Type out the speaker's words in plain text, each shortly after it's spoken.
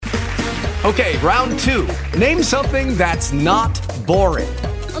Okay, round 2. Name something that's not boring.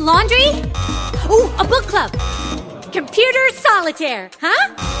 A laundry? Ooh, a book club. Computer solitaire,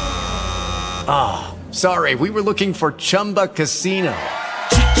 huh? Ah, sorry, we were looking for Chumba Casino.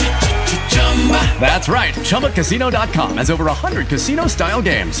 That's right, ChumbaCasino.com has over 100 casino-style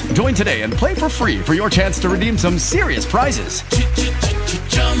games. Join today and play for free for your chance to redeem some serious prizes.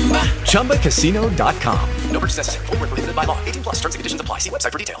 ChumbaCasino.com. No purchase necessary. Void where prohibited by law. 18 plus. Terms and conditions apply. See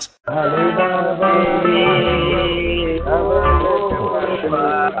website for details.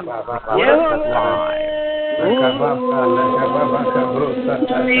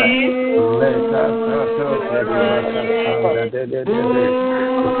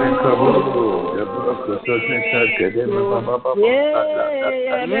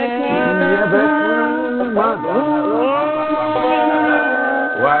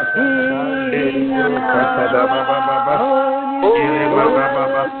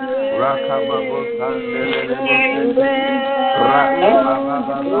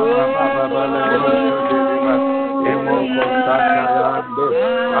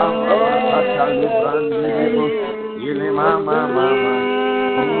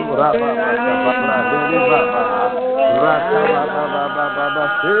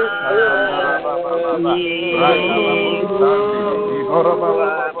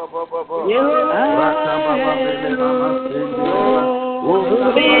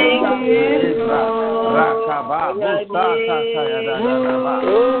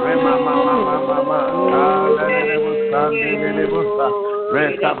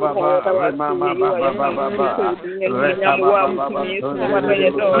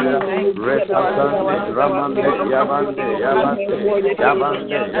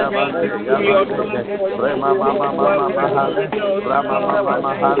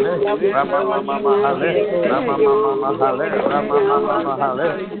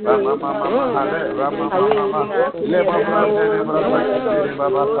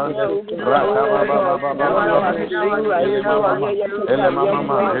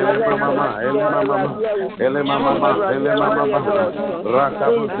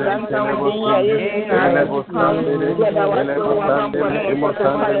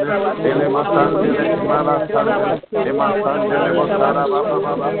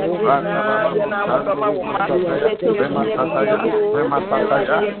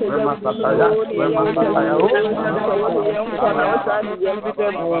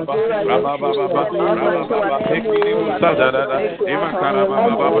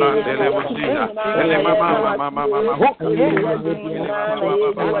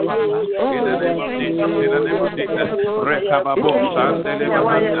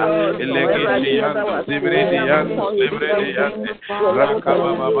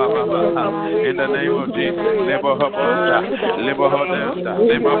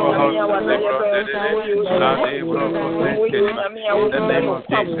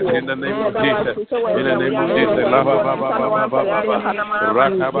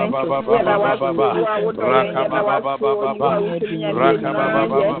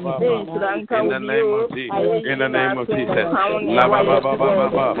 In the name of Jesus,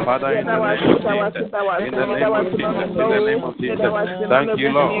 Father, in the name of Jesus, thank you,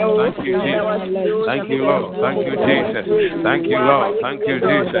 Lord, thank you, Jesus, thank you, Lord, thank you, Jesus, thank you, Lord, thank you,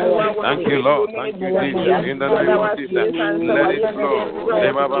 Jesus, thank you, Lord, thank you, Jesus, in the name of Jesus, let it flow,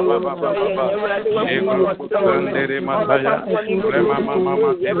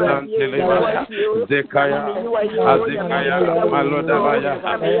 Zekaya, Azekaya, Malodabaya,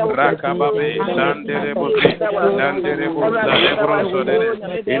 Rakababe, Sanderebosi,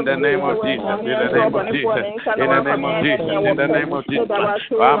 in the name of Jesus, in the name of Jesus, in the name of Jesus, in the name of Jesus,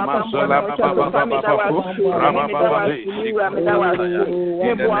 Amasola Baba,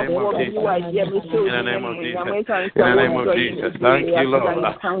 in the name of Jesus, in the name of Jesus, in the name of Jesus, thank you, Lord,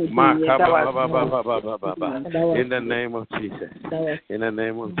 in the name of Jesus, in the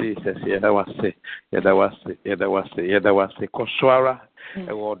name of Jesus, Yedawase, Koswara.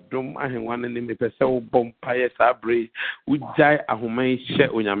 Dum ahemwane ne mepese wo bompaye sabre ujai ahoman hye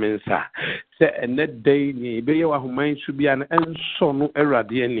onyamensa se ene dai ni beye wa ahoman su bia na enso no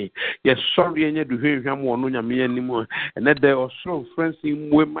awrade ani ye sori enye duhwehwam wo no nyame animu ene dai osoro francis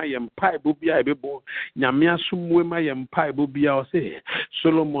mwe ma ye mpai bo bia ebebo nyame aso mwe ma ye mpai bo bia o say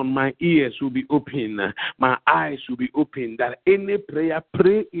Solomon, my ears will be open, my eyes will be open, that any prayer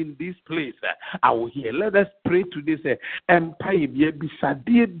pray in this place I will hear. Let us pray today, say empire be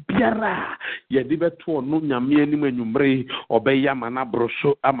sadie biara ye de beto no nyame anim anwumre obeya amana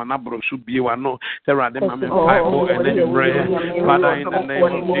broso bie wano Sarah de mama Bible and then prayer Father in the name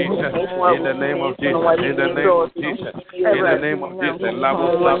of Jesus in the name of Jesus in the name of Jesus in the name of Jesus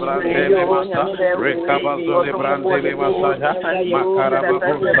Labo Sabrande Masa Rekabazo de Brande Masa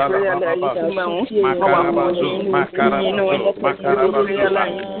Makarababu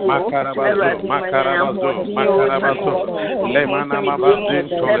Makarabazo Lemana Mabazin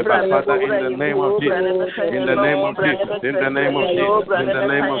Toleba Father in the name of Jesus in the name of Jesus in the name of Jesus in the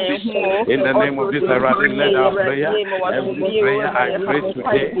name of Jesus in the name of Jesus I rather let our prayer every prayer I pray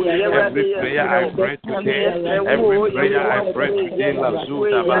today every prayer I pray today every prayer I pray today La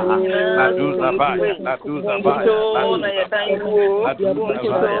Zuzaba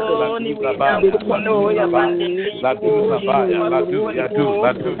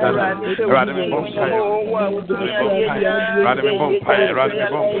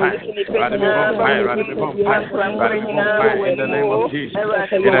in the name of Jesus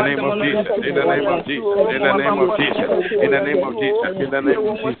in the name of Jesus in the name of Jesus in the name of Jesus in the name of Jesus in the name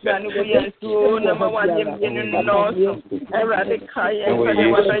of Jesus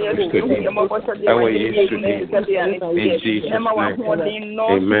in Jesus' name.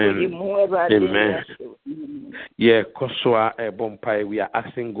 Amen. Amen. Yeah, Kosua Bompai, we are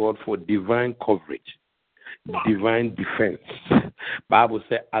asking God for divine coverage, divine defense. Bible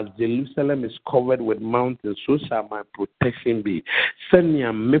says, as Jerusalem is covered with mountains, so shall my protection be.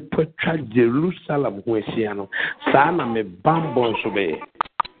 Senya me petra Jerusalem huesiano. Sana me bambon sobe.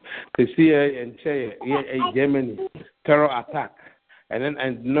 To see and say Germany terror attack. And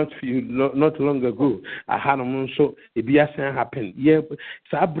not long ago, I had a so it be a thing happen. Yeah,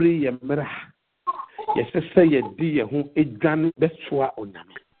 Sabri Yamera. Yes, say ye dear whom it done best for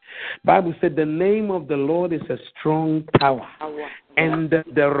Onami. Bible said the name of the Lord is a strong tower, and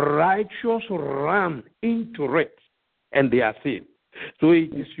the righteous run into it, and they are saved. So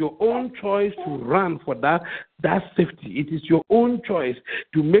it is your own choice to run for that safety. It is your own choice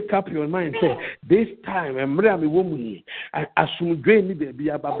to make up your mind. Say, this time,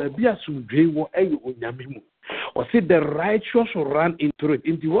 or say the righteous run into it.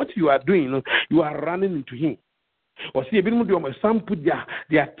 Into what you are doing, you are running into him. Or see, some put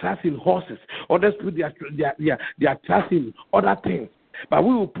their trust in horses, others put their trust in other things. But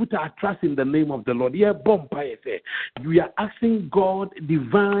we will put our trust in the name of the Lord. Yeah, we are asking God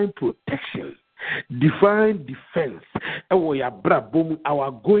divine protection, divine defense. Our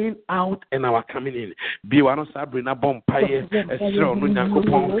going out and our coming in. Divine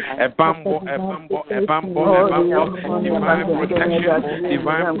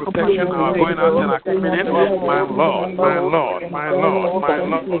protection, our going out and our coming in. My Lord.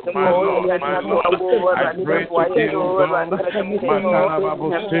 I pray today, O God,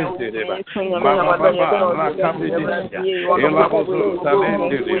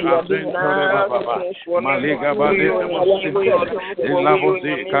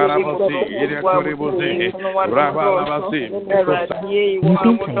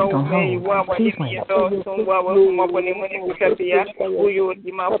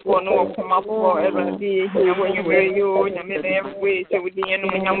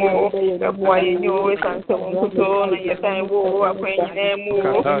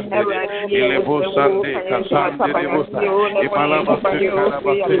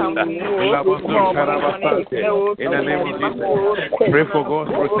 in the name of Jesus, pray for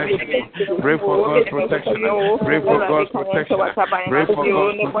God's protection. Pray for God's protection. Pray for God's protection. Pray for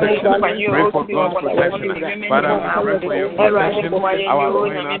God's protection. Pray for God's protection. Father, we pray for your protection. Our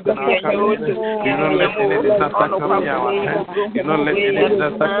going out and our coming in. Do not let any disaster come near our tent. Do not let any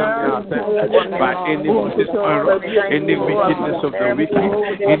disaster come near our tent. By any any wickedness of the wicked,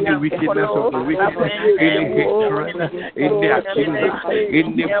 any wickedness of the wicked, any hatred, any accuser,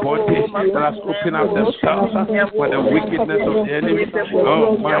 any body that has opened up themselves for the wickedness of the enemy.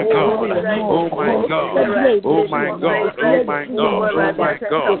 Oh my God, oh my God, oh my God, oh my God, oh my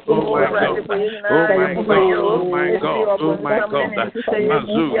God, oh my God, oh my God, oh my God,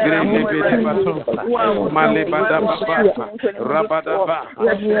 Mazu Grene Batonsa, Malebada Baba, Rabadaba,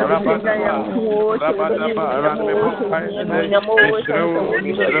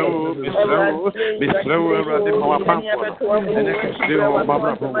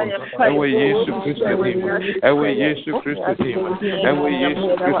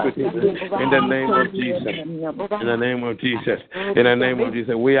 in the name of Jesus. In the name of Jesus. In the name of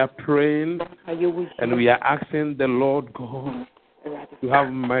Jesus. We are praying and we are asking the Lord God to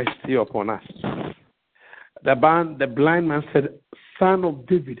have mercy upon us. The blind man said, Son of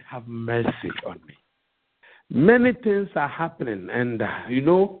David, have mercy on me. Many things are happening, and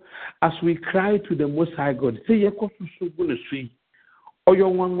as we cry to the Most High God, say, or your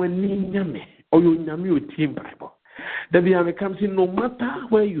one when Ninyame, or your Nyami team Bible. The Bible comes in, no matter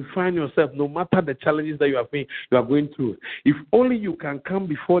where you find yourself, no matter the challenges that you are going through, if only you can come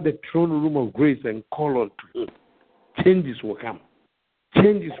before the throne room of grace and call on to Him, changes will come.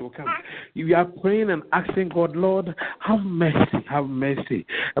 Changes will come. You are praying and asking God, Lord, have mercy, have mercy.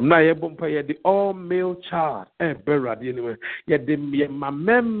 I'm not able to pay the all male child. Anyway, yet the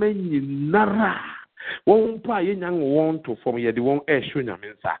nara. Won't pay young want to form yet the one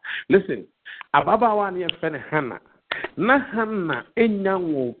listen, Ababa one year Hannah. Na Hannah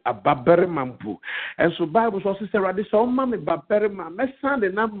enyanwo ababere mampu. And so Bible also says this mama babere mama son the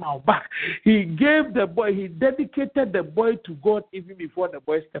name back. He gave the boy, he dedicated the boy to God even before the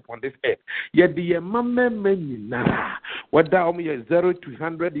boy stepped on this earth. Yet the mama menina whether only 0 to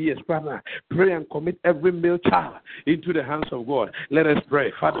 100 years, Father, pray and commit every male child into the hands of God. Let us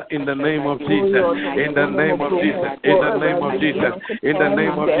pray. Father, in the name of Jesus, in the name of Jesus, in the name of Jesus, in the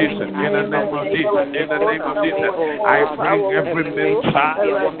name of Jesus, in the name of Jesus, in the name of Jesus. I bring every male child,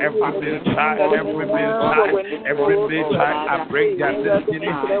 every male child, every male child, every male child. I bring their destiny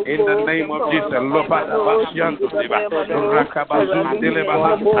in the name of Jesus. Lobada Bashian Deba, Rakabazun Deleba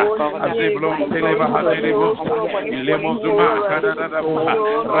Hanta, Azeblon Teleba Hadelebosa, Lemozuma, Kadada,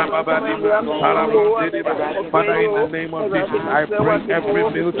 Rababadi, Paramon Deba. Father, in the name of Jesus, I bring every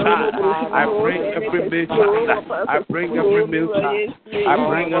male child. I bring every male child. I bring every male child. I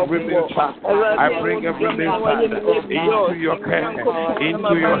bring every male child. I bring every male child into your hands,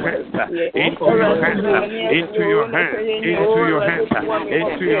 into your hands, into your hands, into your hands, into your hands,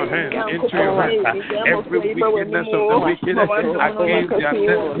 into your hands, into your hands. Every wickedness of the wicked against their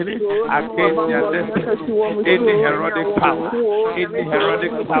destiny, against their destiny, any herodic power, any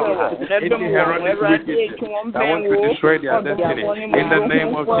herodic power, any herodic wickedness that want to destroy their destiny. In the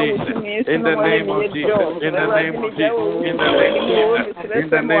name of Jesus, in the name of Jesus, in the name of Jesus, in the name of Jesus, in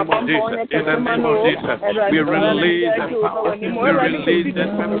the name of Jesus, in the name of Jesus, we release the power, we release the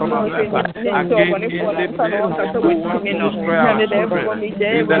from our life against any man who wants to destroy our children.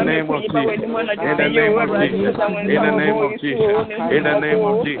 In the name of Jesus, in the name of Jesus, in the name of Jesus, in the name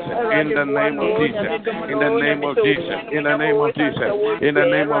of Jesus, in the name of Jesus, in the name of Jesus, in the name of Jesus, in the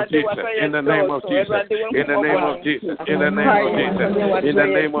name of Jesus, in the name of Jesus, in the name of Jesus, in the name of Jesus, in the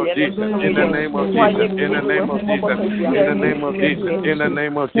name of Jesus, in the name of Jesus, in the name of Jesus, in the name of Jesus, in the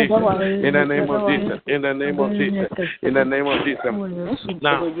name of Jesus, in the name of Jesus, in the name of Jesus, in the name of Jesus.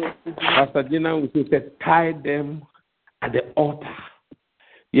 Now, Pastor Gina will say, tie them at the altar.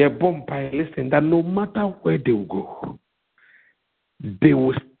 Yeah, Bompire, listen, that no matter where they will go, they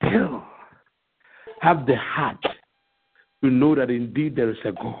will still have the heart to know that indeed there is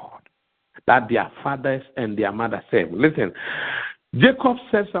a God, that their fathers and their mothers serve. Listen, Jacob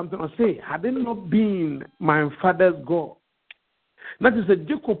said something, or say, had it not been my father's God, that is a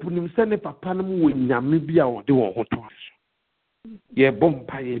Jacob himself, papa no we nyame bia o de won ho to aso. Ye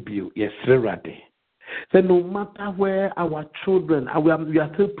bompaye bio, ye serade. So no matter where our children, we are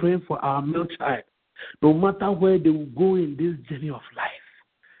still praying for our male child. No matter where they will go in this journey of life,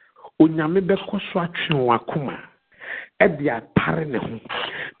 onyame be ko so atwe wakoma e de atare ne ho.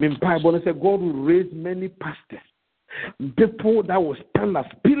 Me mpa bo say God will raise many pastors, people that will stand as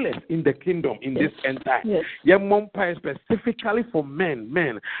pillars in the kingdom in this end time. Yeah, Mompai specifically for men,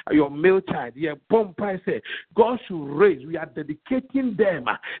 your male child. Yeah, Mompai say God should raise. We are dedicating them,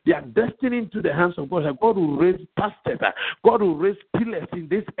 their destiny into the hands of God. God will raise pastors. God will raise pillars in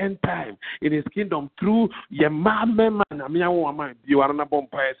this end time in His kingdom through your man. You are not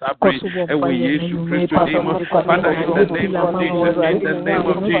Mompai. And we issue Christ to Him. Father, in the name of Jesus, in the name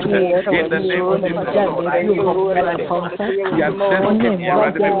of Jesus, in the name of Jesus, I give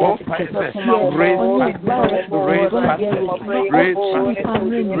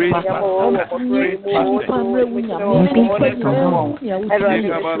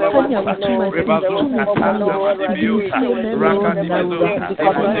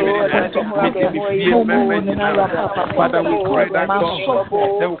Father, we pray that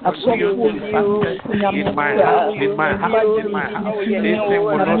in my house, in my house, in my house, anything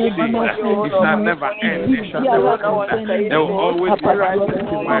will not cease. It shall never end. It shall never end. There will always be righteousness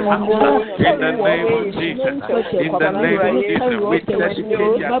in my house. In the name of Jesus. In the name of Jesus. We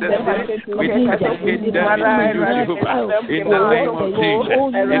dedicate your destiny. We dedicate them to you, Jehovah. In the name of Jesus.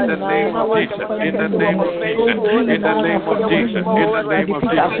 In the name of Jesus. In the name of Jesus. In the name of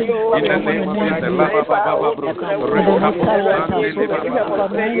Jesus. In the name of Jesus. In the name of Jesus. In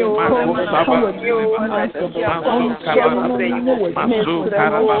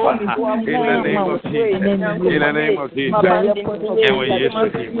the name of Jesus. In the name of Jesus.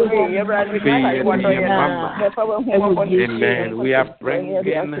 Amen. We are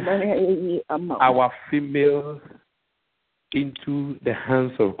bringing our females into the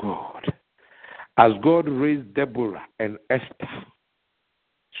hands of God. As God raised Deborah and Esther,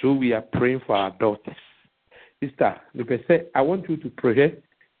 so we are praying for our daughters. Sister, I want you to pray.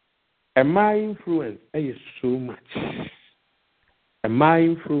 And my influence is so much. And my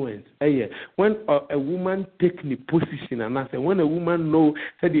influence, when a woman take the position, and I say, when a woman know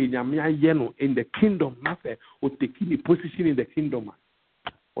that in the kingdom, nothing will take the position in the kingdom,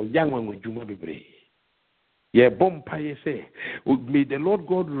 or young one with Juma be. Yeah, Bompire say, may the Lord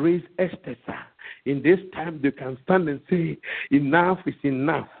God raise Esther. In this time, they can stand and say, enough is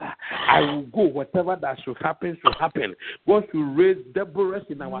enough. I will go. Whatever that should happen, should happen. God should raise Deborah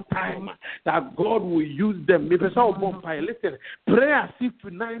in our time, that God will use them. Listen, pray as if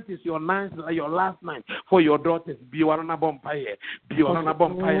tonight is your last night for your daughters. Be one Bompire. Be one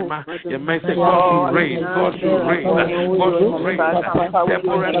Bompire. You may say, God should raise. God should raise. God should raise.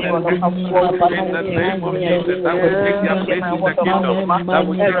 Deborah in the name of Jesus. That will take their place in the kingdom. That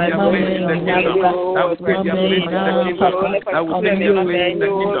will take their place in the kingdom. That will take their place in the kingdom. That will take their place in the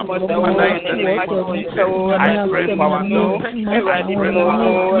kingdom. Father, in the name of Jesus, I pray for our daughters. I pray for our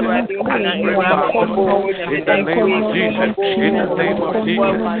daughters. I pray for our daughters. In the name of Jesus. In the name of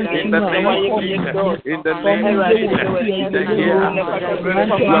Jesus. In the name of Jesus. In the name of Jesus. The year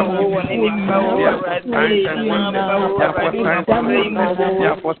signs and wonders. They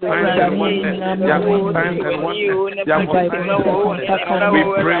are for signs and wonders. They are for signs and wonders. They are for signs and wonders. They are for signs and wonders. We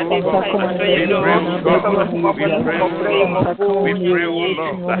pray, we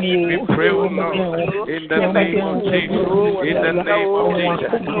pray, in the name of Jesus, in the name of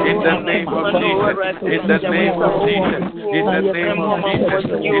Jesus, in the name of Jesus, in the name of Jesus, in the name of Jesus,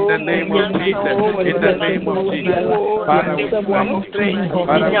 in the name of Jesus, in the name of Jesus. Father, we pray.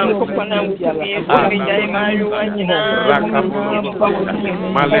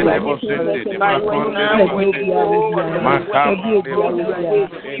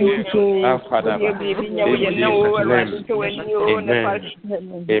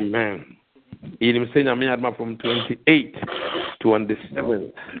 Amen. From 28 to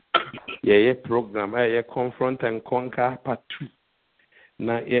 27. Yeah, program. Confront and Conquer Part 2.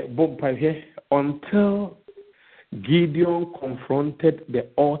 Now, until Gideon confronted the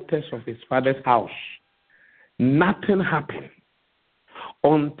altars of his father's house, nothing happened.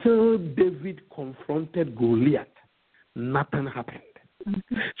 Until David confronted Goliath, nothing happened.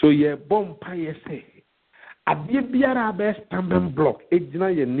 So ye Bompire say, Abia biara be stumbling block, ejina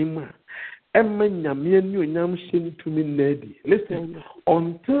ye nima, emme nyame ni onyam shin to me nedi. Listen,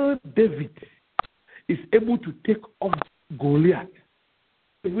 until David is able to take off Goliath,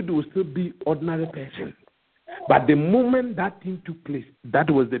 David will still be ordinary person. But the moment that thing took place, that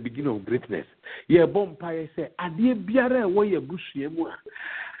was the beginning of greatness. Ye Bompire say, Abia biara wo ye busuemu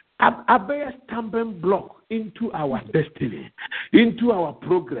a bear stumbling block into our destiny, into our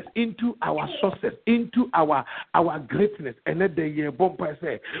progress, into our success, into our greatness. And then the year Bompa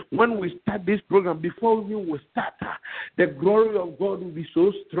say, when we start this program, before we will start, the glory of God will be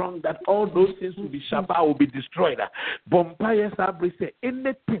so strong that all those things will be sharper, will be destroyed. Bompa Sabri say,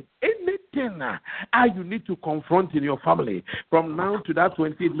 anything you need to confront in your family from now to that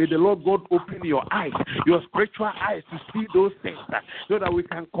 28. May the Lord God open your eyes, your spiritual eyes, to see those things, so that we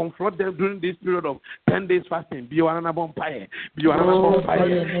can confront them during this period of 10 days fasting. Be one bonfire. Be one bonfire.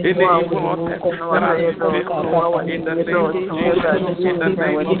 In the evil altars that are in the name of Jesus. In the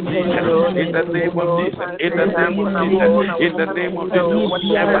name of Jesus. In the name of Jesus. In the name of Jesus. In the name of Jesus.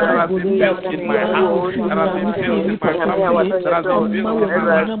 Whatever that has been built in my house, that has been built in my family, that has been built in my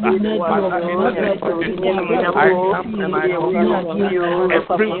master, in the name of Jesus, I come and I confess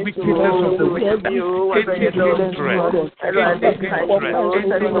every wickedness of the wicked, in the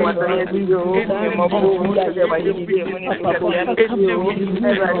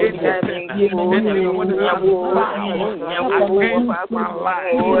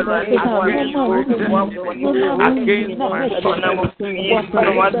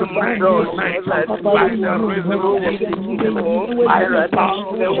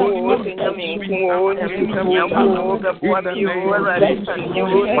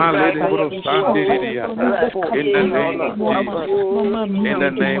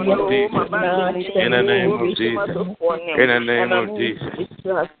name of Jesus. In the name of Jesus.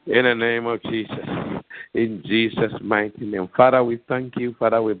 In the name of Jesus. In Jesus' mighty name. Father, we thank you.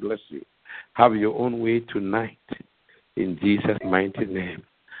 Father, we bless you. Have your own way tonight. In Jesus' mighty name.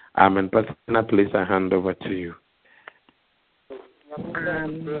 Amen. Pastor, I place a hand over to you.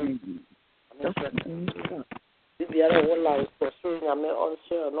 the other one like for seeing a man on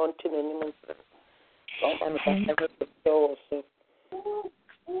share, non tin anymore. I'm never so.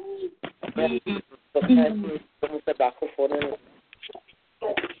 The back of one.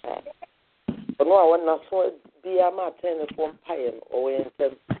 But no, I want not so be a matter from Pine or in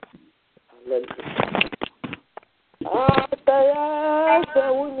terms.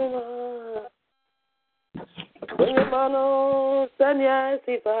 Mano, Sanya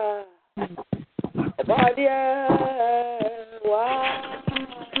Sifa, Badia,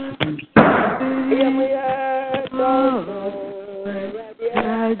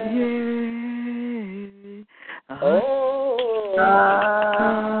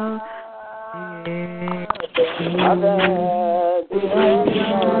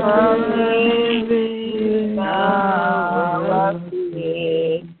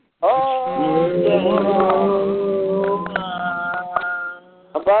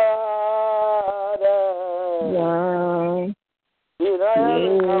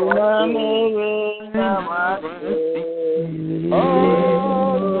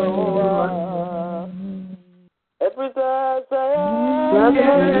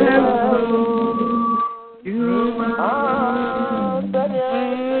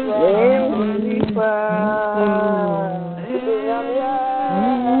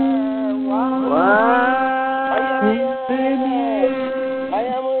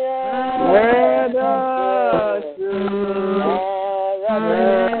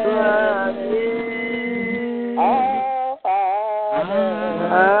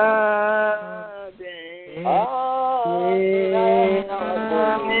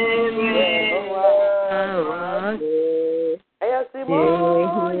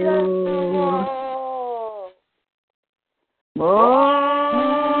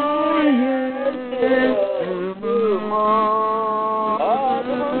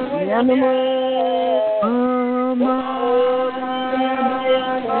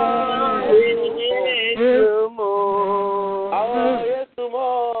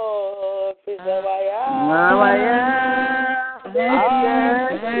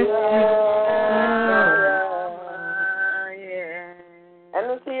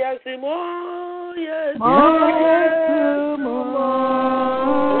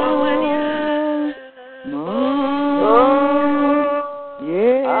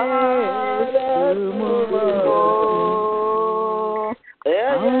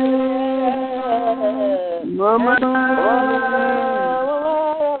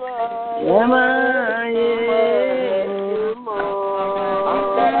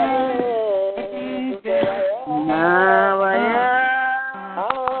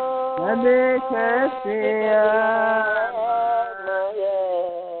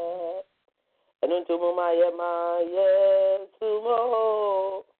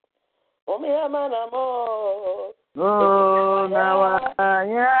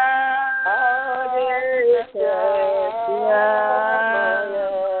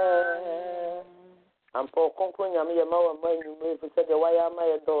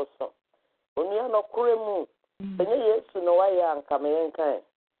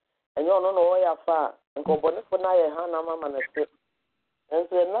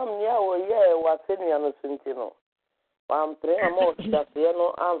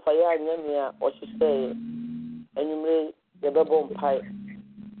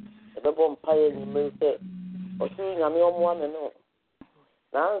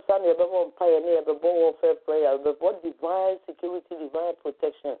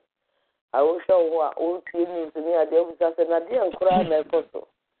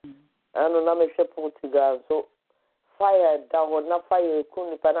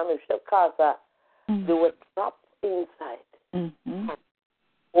 they were trapped inside. They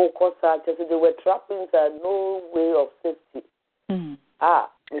were trapped inside, no way of safety.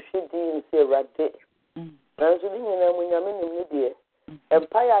 We should be in Rade.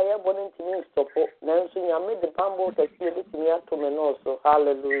 Empire, I am wanting to mean stop. Nancy, I made the bamboo that you look me at to me also.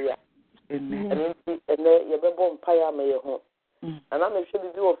 Hallelujah. And you have empire may home. And I'm sure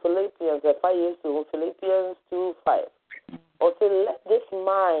to do Philippians 5 years to Philippians 2:5. Also, let this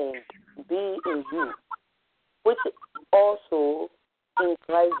mind be in you, which also in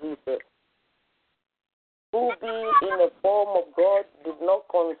Christ Jesus, who being in the form of God did not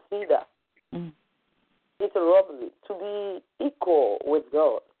consider it robbery to be equal with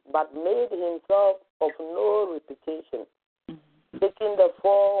God, but made himself of no reputation, taking the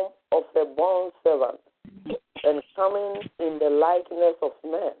form of a bond servant and coming in the likeness of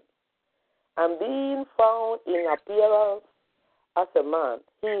men, and being found in appearance as a man,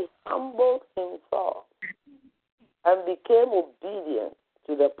 he humbled himself and became obedient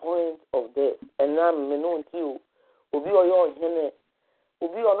to the point of death. And I'm known to you, Obi oyo hene.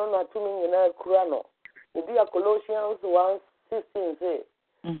 Obi ono na tumi nyina kura no. Obi a Colossians 1:16 say,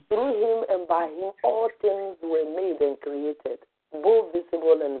 through him and by him all things were made and created, both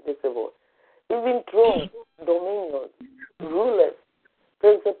visible and invisible. Even thrones, dominions, rulers,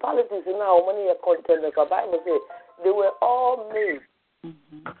 principalities in our money are contenders. The Bible says they were all made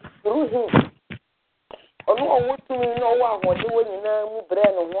through him.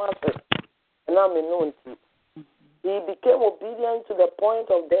 He became obedient to the point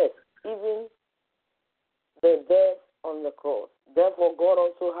of death, even the death on the cross. Therefore, God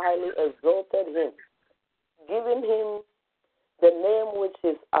also highly exalted him, giving him the name which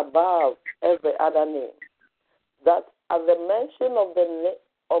is above every other name, that at the mention of the name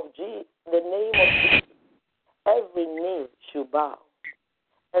of Jesus, every name should bow,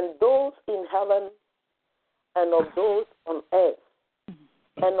 and those in heaven, and of those on earth,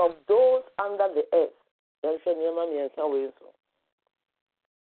 and of those under the earth.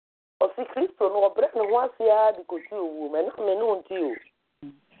 Osi Kristo no obre no wasia di kosi owu me na me no nti o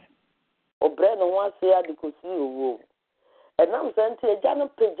obre no wasia di kosi owu enam sente eja no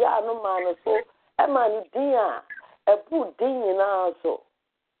peja no ma no so e ma ni din a ebu din nyina so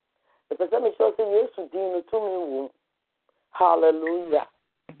e pese me so se Yesu din no tumi wu hallelujah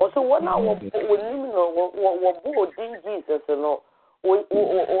oso wona wo nim no wo bo din Jesus no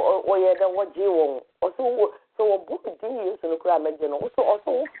o ye da wo je won oso so what book did you use in the crowd?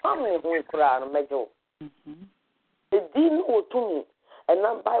 Also, family who crowd measure. The dean or to me, and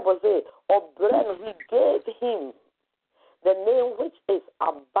that Bible says, or brand he gave him the name which is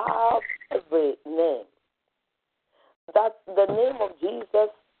above every name. That the name of Jesus,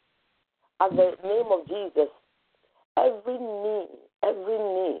 at the name of Jesus, every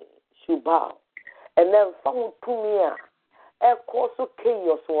knee should bow. And then found to me, a course of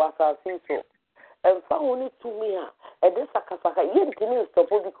chaos was as so. And found it to me, and this Sakasaka, you didn't stop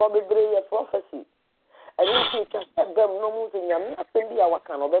because the great prophecy. And if you can have them no more than you're not sending our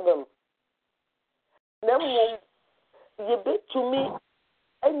kind of them. Then you bet to me,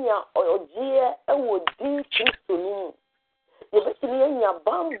 and your dear, and would be Christo. You bet to me, and your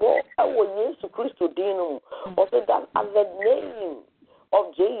bamboo, and would yes to Christo Dino. Or say that at the name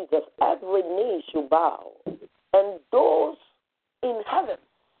of Jesus, every knee should bow, and those in heaven.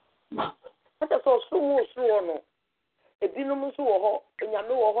 That's all so no. If you know so, and you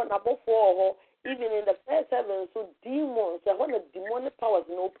know how even in the first heaven, so demons, they want demonic powers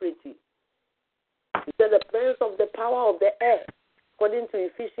no pretty. The prince of the power of the air, according to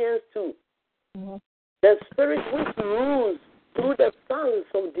Ephesians 2. The spirit which rules through the sons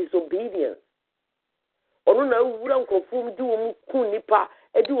of disobedience. Ono na wura nkofum di wo ku nipa,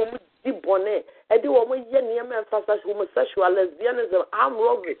 e di wo di bone, e di wo ye niam emphasize homosexual, lesbianism, armed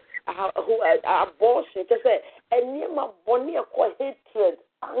robbery, abortion, just say niam bone e ko hatred,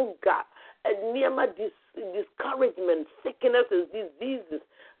 anger, niam discouragement, sicknesses, diseases,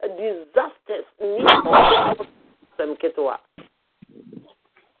 disasters, niam some ketwa.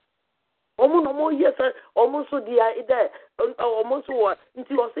 Omo yes, almost dia ide, almost what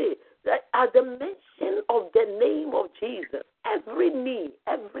nti o say at the mention of the name of Jesus, every knee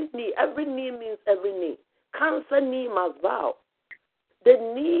means every knee. Cancer knee must bow. The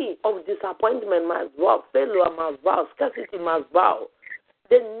knee of disappointment must bow. Failure must bow. Scarcity must bow.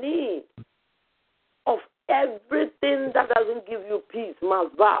 The knee of everything that doesn't give you peace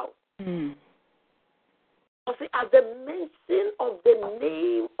must bow. See, at the mention of the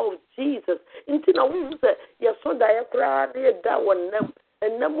name of Jesus, until we say, yes, so that I cry, that one.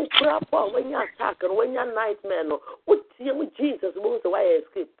 And never crap when you attack and when you're nightmare. What with Jesus was the way I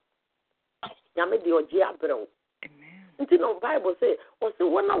escape. Yamedi or Giabro. Until the Bible say, or say,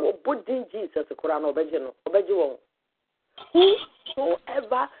 when I will put in Jesus a Quran or Bejuon.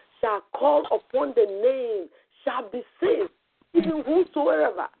 Whosoever shall call upon the name shall be saved, even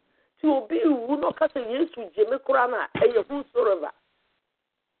whosoever. To be who no cast a yes to Jimmy Kurana, and whosoever.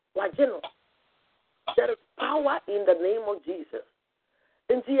 Wajeno. There is power in the name of Jesus.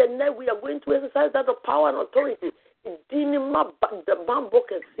 And now we are going to exercise that power and authority. The bamboo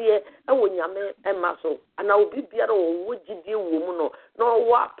can see and when you and muscle, and I will be better or would you deal woman no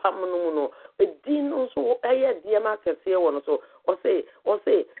what pamano. A dino so a dear can see one or say,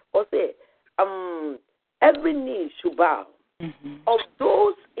 every knee should bow of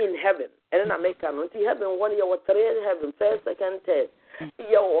those in heaven. And then I make a note. Heaven 1 year, 3 heaven, first, second, third.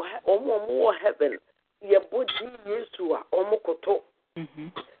 Your more heaven. Your body used to Omokoto.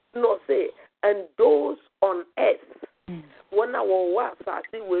 No say, and those on earth. When I was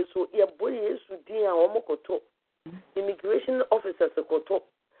we so your body is to dear Omokoto. Immigration officers koto.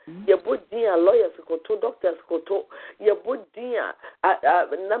 Your body lawyers koto, doctors koto,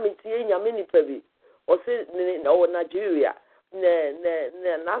 na metie nyame nipa bi o se o Nigeria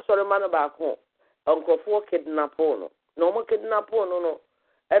na sori man ba ko onkofo kidnap no mo kidnap no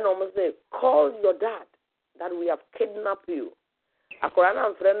and almost say call your dad that we have kidnapped you akora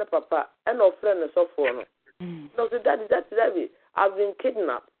na friend papa and no friend so for no no say daddy I've been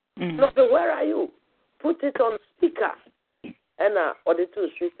kidnapped no say where are you put it on speaker and or the two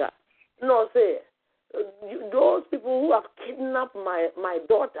speaker no say those people who have kidnapped my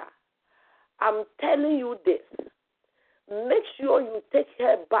daughter, I'm telling you this. Make sure you take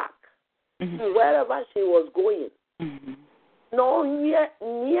her back to wherever she was going. No, no,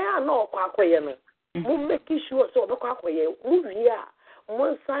 no. Make sure so move here.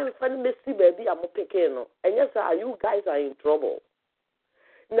 One sign fan messy baby, I'm picking. And yes, you guys are in trouble.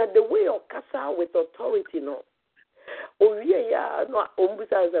 Now the way of casa with authority, no. Oh yeah, no.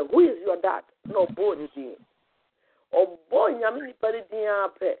 Who is your dad? No, boy, oh boy, yammy, but it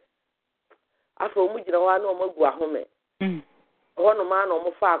didn't after we did one or more guahome. One man or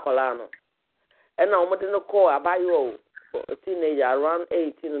more facolano. And I didn't call a bio a teenager around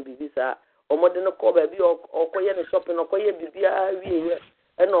 18 and visa, or more than a call baby or coy shopping or coy bibia,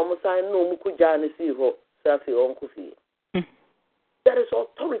 and almost I know Mukujani see ho, Safi Uncle Fee. There is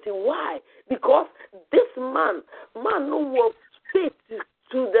authority. Why? Because this man no was fit to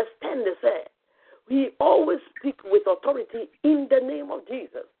the stand. Say, we always speak with authority in the name of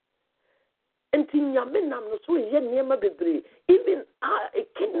Jesus. And even a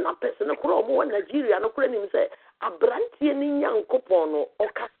kidnapped person, a crow, Nigeria, no crane say, a brandy young copono, or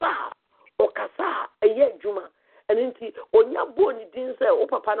casa, a year juma. And indeed, on your body didn't say, oh,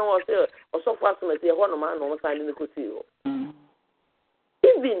 papa, no, or so far as a one man on the side in the Cusio.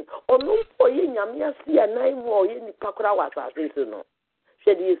 Even on no point, Yamia see a 9 more in the Pakura was as this, no.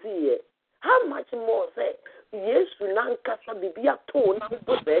 Should you see it? How much more say, yes, Nankasa Bibia tone,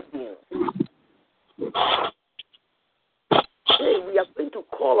 we are going to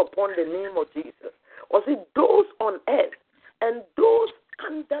call upon the name of Jesus. Or see those on earth and those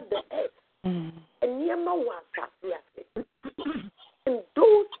under the earth. And Yama was and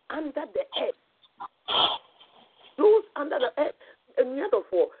those under the earth. Those under the earth. And the other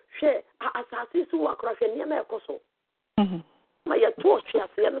four, share assassins who are crushing Yama Koso. My torch, yes,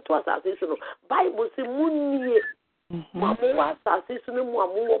 and to assassination. Bible say, Munni, Mamma assassination,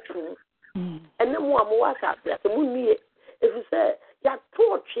 Mamma, and then Mamma assassination, Munni. If you say, ya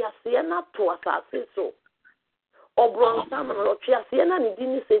torch, yes, and not to assassination. Or bronze salmon, or Chiasiana, and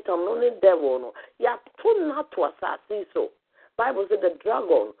didn't say to no devil, ya told not to assassination. Bible said the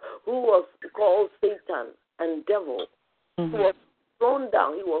dragon who was called Satan and devil, who was thrown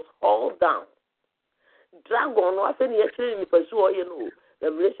down, he was hauled down. Dragon, no, I think actually in pursue,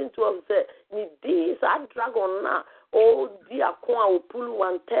 Revelation 12 said, "Me these are dragon now. Oh, dear, will pull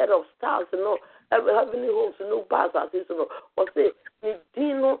 1/3 of stars, no, heavenly hosts, no bars, as you know. Or say, me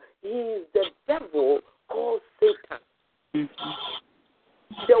Dino, he is the devil called Satan,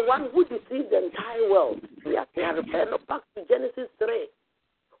 the one who deceived the entire world." We are back to Genesis 3.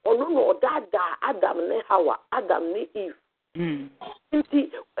 Oh no, that Adam ne Hawa, Adam ne Eve.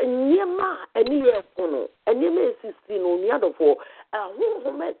 Nti nyema eni yekono enyema esisi no niado for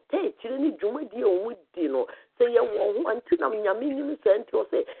ho me te chire ni dwumadi o di no se ye wo ho anti na nyame nim se anti o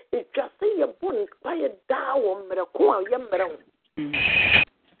se etwa se ye bon kwaye da wo mmereko a ye mmere ho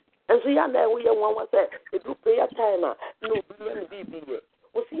enso ya na wo ye won se edu prayer time no bi ye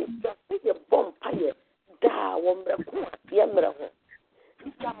o se etwa se ye bon paye da wo mmereko a ye mmere ho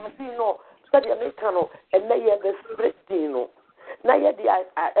nti no study Americano and na ye the spirit dino. Now you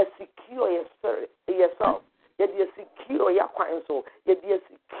secure your spirit, yourself. You secure your counsel. You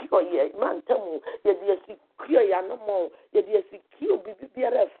secure your man. You secure your no more. You secure be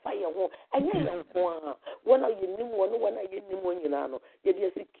a fire home. And you know one of you one of you know.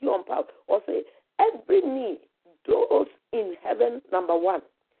 You secure on power. Or say every knee, those in heaven, number 1,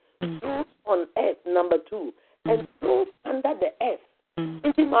 those on earth, number 2, and those under the earth.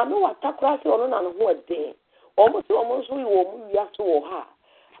 If you know attack or no who are there. Almost we will move to her.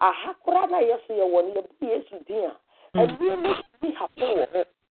 A hakurana, yes, you want to be a dear. And we may have power.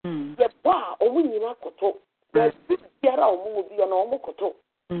 The bar or we need a koto. The Yara will be an omokoto.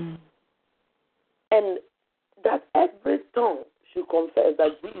 And that every tongue should confess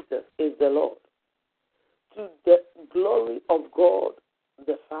that Jesus is the Lord, to the glory of God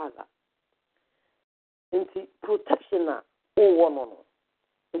the Father. Into protection, oh woman.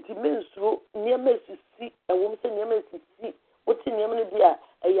 Nti mensuo niema esisi ewom se niema esisi oti niema ne bia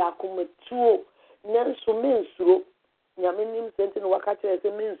eyakometuo nanso mensuo nyame nim sente no wakati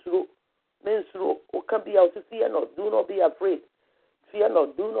ese mensuo okabia osisi no do not be afraid fear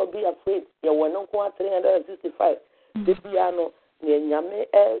not, do not be afraid. You were not 365. The piano, near Yame,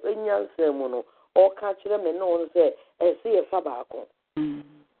 Yan Sermono, or catch them and no one say, see a fabaco.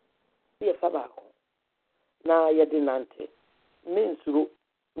 See a fabaco. Now, Yadinante. Mensuru,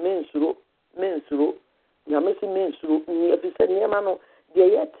 Yamesi Mensuru, near Pisaniamano, the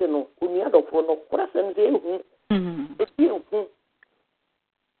Yetino, Uniado for no present,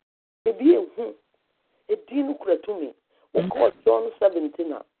 a dinu kretumi. We call John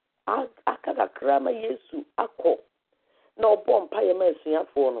 17. Akaga krama Yesu ako. No bomb paya mention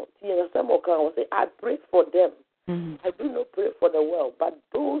for no. Tia Samoka say, I pray for them. I do not pray for the world, but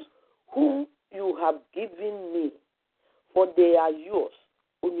those whom you have given me, for they are yours.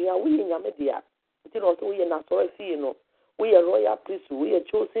 Unia we in Yamedia. Until also we are not sorry, we are royal priesthood, we are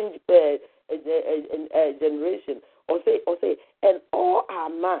chosen generation. Or say, and all are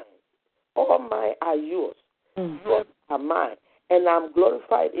mine. All mine are yours. Yours are mine. And I'm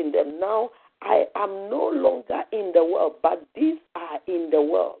glorified in them. Now I am no longer in the world, but these are in the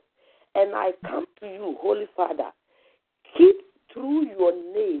world. And I come to you, Holy Father. Keep through your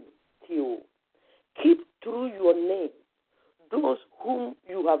name, Theo. Keep through your name those whom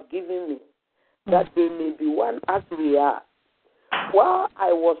you have given me, that they may be one as we are. While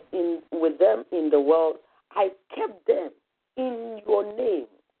I was with them in the world, I kept them in your name.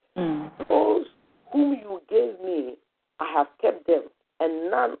 Those whom you gave me, I have kept them,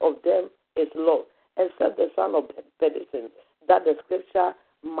 and none of them is lost, except the son of perdition, that the scripture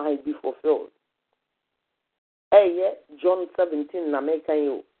might be fulfilled. John 17, na make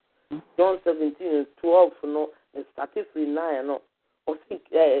you. John 17, 12, no, starting from 9, no. Or keep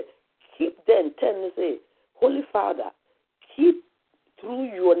them, 10, say, Holy Father, keep through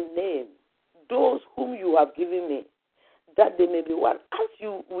your name those whom you have given me, that they may be one as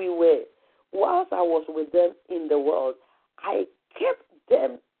we were. Whilst I was with them in the world, I kept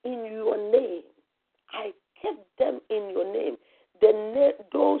them in your name. I kept them in your name.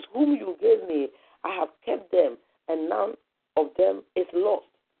 Those whom you gave me, I have kept them, and none of them is lost.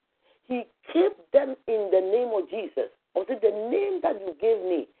 He kept them in the name of Jesus. Or the name that you gave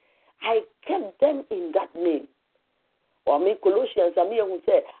me, I kept them in that name. Or me Colossians, Amir who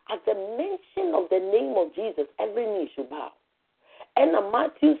said, at the mention of the name of Jesus, every knee should bow. And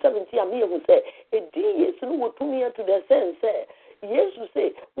Matthew 17, Amir who said, a day yes no will put me to the sense, yes you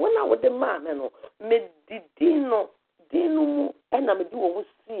say, when I was the man, me dino and I do what we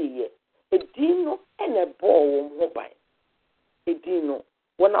see a dino and a ball mobile. A dino,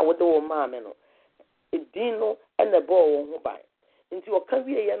 when I was the man, a dino and a ball mobile. Into your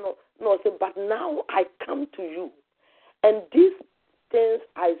career, no, but now I come to you. And these things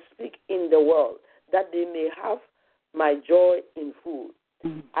I speak in the world, that they may have my joy in food.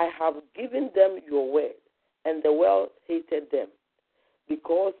 I have given them your word, and the world hated them,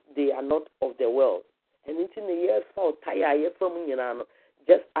 because they are not of the world. And in the years for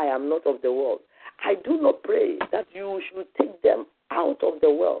just I am not of the world. I do not pray that you should take them out of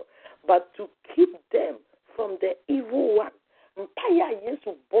the world, but to keep them from the evil one. Mpaya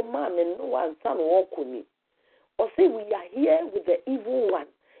Yesu boma me no one son walk with me. Or say we are here with the evil one.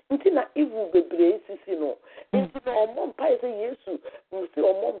 Until na evil be sisi no. Until na omon mpaya say Yesu, we say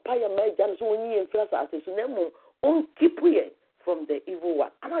omon mpaya me jam so when you influence us so nemu on keep we from the evil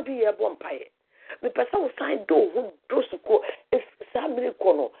one. Ana do ye bon mpaya. Me person sign do who do ko if samre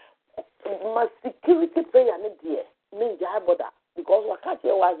kono. My security prayer ne dear. Me ja boda. Because wakati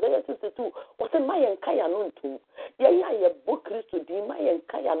was Isaiah 62, wase maye nkaya nuntu. Ye book Christo di maye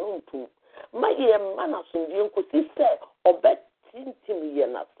nkaya nuntu. Maye mana sundi nko sise obet tintim ye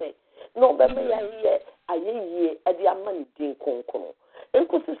na se. No be me ye aye edi amani din konkono.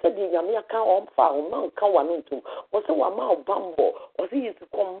 Enko sise di nyame aka omfa o man ka wanuntu. Wase wa ma obambo, wase is to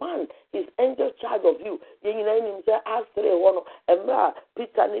command his angel charge of you. Ye nyina nim say ask 3 wono emra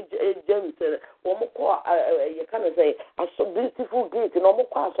Peter ni James omoko ye can say a so beautiful gate no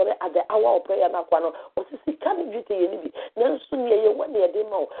omoko asore at the hour of prayer na kwa no osisi kan jite ye ni bi nanso ne ye wone ye de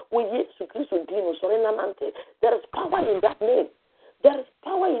ma wo Yesu Kristo di no sore na nante. There is power in that name. There is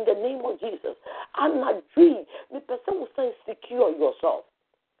power in the name of Jesus. And my dream, the person will say, secure yourself.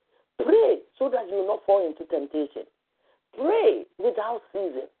 Pray so that you will not fall into temptation. Pray without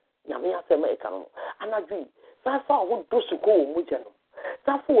ceasing. And I dream. I'll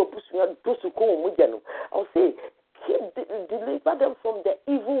say, deliver them from the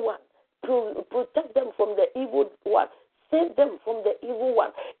evil one. Protect them from the evil one. Save them from the evil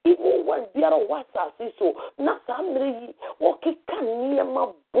one. Evil one, biara wasa so. Nasa mreyi, wakika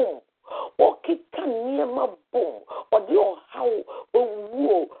niyama boom. Wakika niyama boom. Odio hao,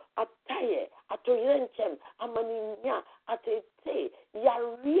 owuo, ataye, atoyenchem, amaninya, atete,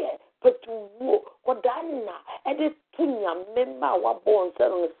 Wawie petuwo kodana ede tunya memba wa bon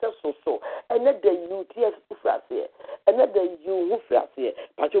sero so ene de UTS frase ene de yu frase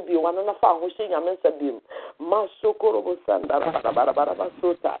pacho bi wana na fa ho hye mensa bim masokoro bo sandara bara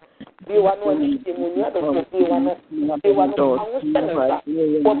sota bi wana wani timunya do bi wana awo sensa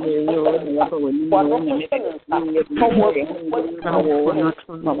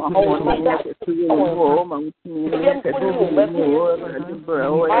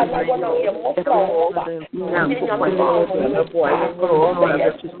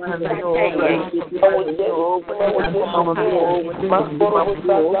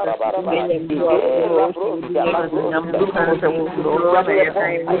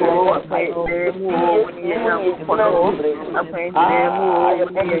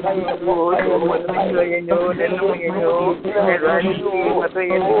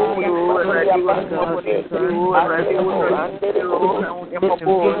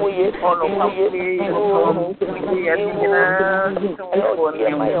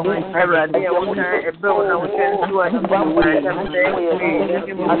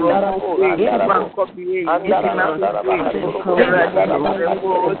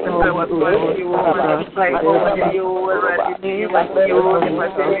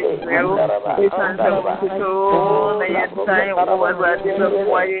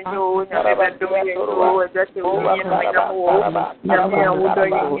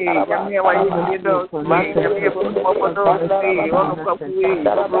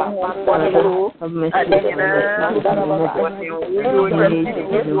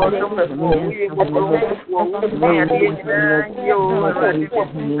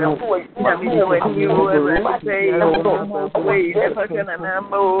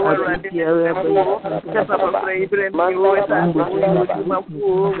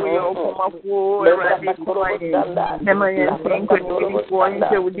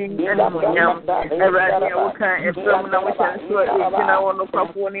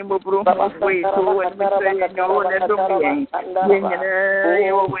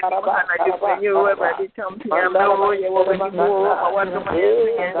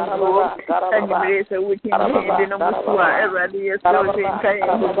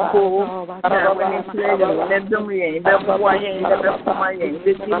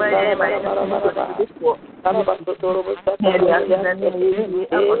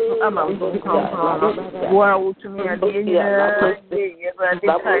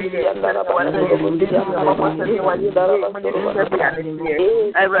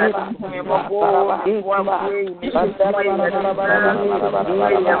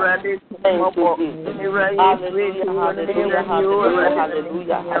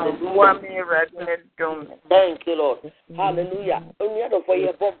Thank you, Lord. Hallelujah. Only other for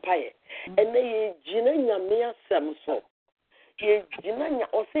your vampire. And they Jinanya Mia Samso. Jinanya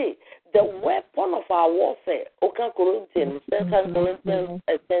or say the weapon of our warfare, Oka Corinthians, 2 Corinthians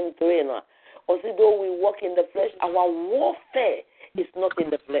 10:3. Or say though we walk in the flesh, our warfare is not in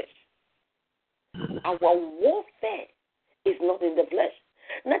the flesh. Our warfare is not in the flesh.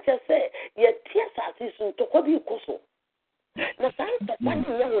 Not just say, your tears are season to Kobi Koso. Na san to kwani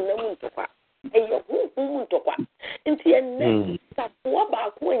nyawo na mu ntokwa eyo hu ntokwa nti enne sapwa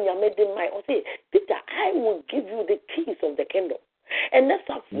ba ko nyame de mai o say Peter, I will give you the keys of the kingdom. And that's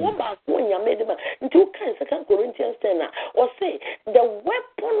sapwa ba ko nyame de mai nti o kan 2 Corinthians 10 o say the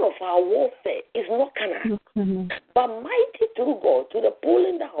weapon of our warfare is not carnal but mighty through God to the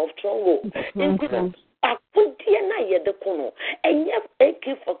pulling down of strongholds. Akuntie na ye de kono enye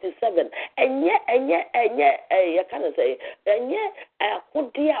AK-47 enye you can say enye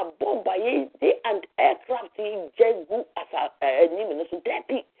akuntie bomba ye and aircraft jegu asa enimi no so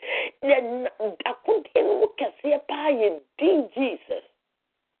depi akuntie no kase pa ye din Jesus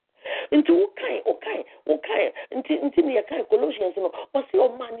into okay into ne kai Colossians no o se o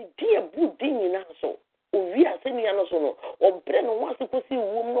mani dia bu din na so ovi asemi ano so no obre no waso kosi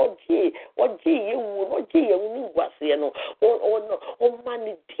wum no je ye wu no je ye wu ngwase no o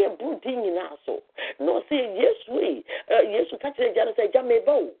mani tie budi nyina so no say yesu ka kire jana say jama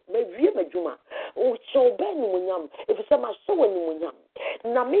ba o me wie madwuma o so ba ni munyam e fi sama so wani munyam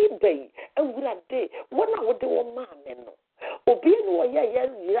na me bai awura de wona wo de wo ma me no obi no ya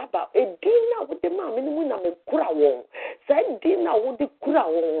yaba edina wo de ma me mu na me kura won say edina wo de kura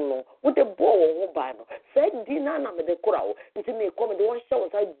won no wo de bo wo ba no say edina na me de kura wo nti me come de won show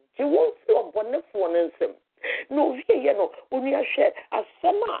say je won fi obonefo no nsem no vie ye no oni ahwe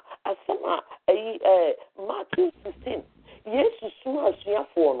asama Matthew 16 Yesu suma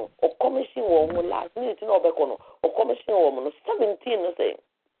asuafo no o commission wo mo last minute no obeko no o commission wo mo no 17 no say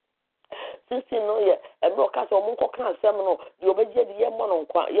 16 no ye e broadcast o mo can't say no, you be just your money,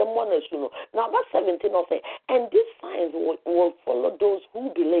 now verse 17 of it, and these signs will follow those who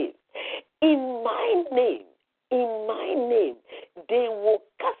believe. In my name, they will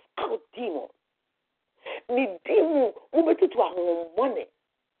cast out demons. Ni demon ubeti to money.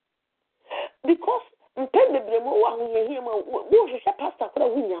 Because mpembe bremo wa hunye ma wo hwehwe pastor kora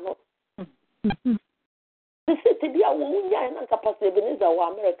hunya no. Sisi bia wo hunya na nka pastor Ebenezer wa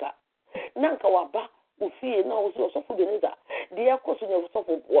America. Na nka waba ofie na wo so for Ebenezer. De yakoso nya so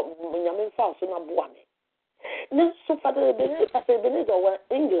for nyame mfa so na boa me. Na so father Ebenezer wa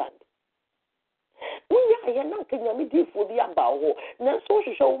England. Unya na kenya mi di fo bi aba ho na so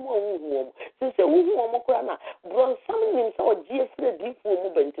hwehwe wo mo se wo mo kora na bron sam nim se o gie fre di fo mo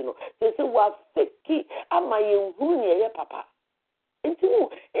benti no se wa feki ama ye huru ne ye papa enti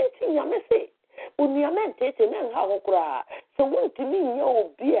nya me se unya me tete na ha ho kora se wontimi nya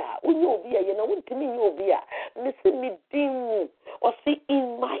obi a unya obi a ye na wontimi nya obi a me se mi din o see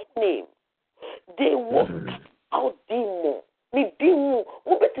in my name they walk out demons. Ni dimu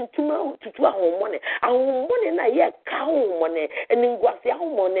ubeti tuma tutu ahomone na ye ka ahomone eningwase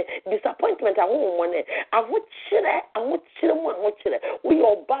ahomone disappointment ahomone ahochire mo we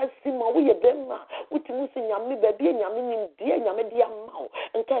oba sima we ye bema utimu si nyame ba bia nyame nim dia nyame dia mawo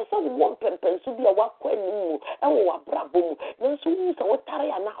nka so won pempensu bia wakwa nimu ewo wabrabom nanso wu ka wotare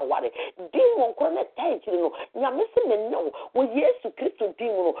ya na aware dimu nko na taitiri no nyame se menno wo Yesu Kristo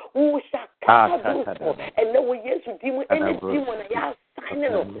dimu no wo shaka and wo Yesu dimu ene when I ask, I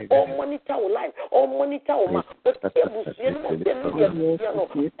know, all monitor life, all monitor my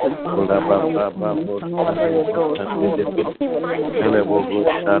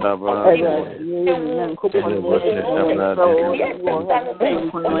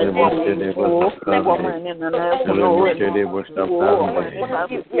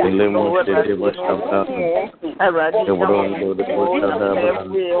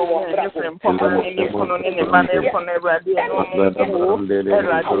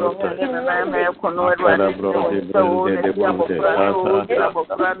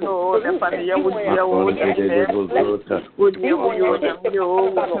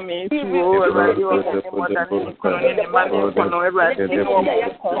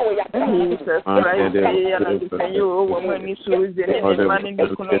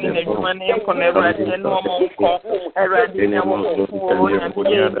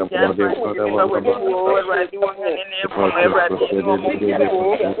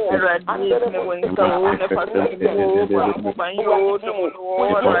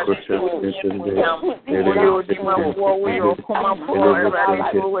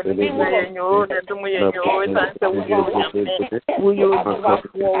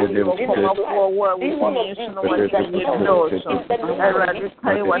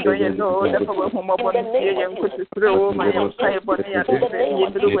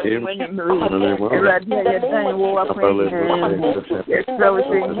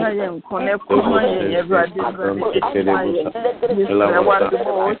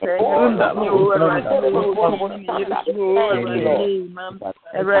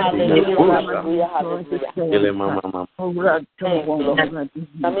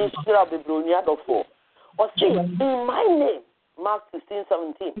in my name, Mark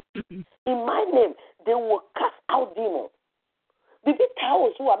 16:17. In my name, they will cast out demons. Bibi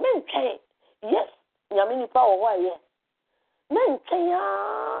towels who are men can. Yes, Yamini power why men can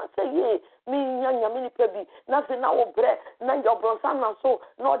say ye me Yamini pebi. Nothing now bread, none your bronson so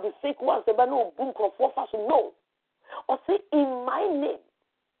not the fake ones, but no book of 4 fashion. No. Or say in my name.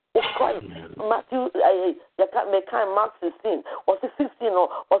 Matthew, Mark 16 or 16 or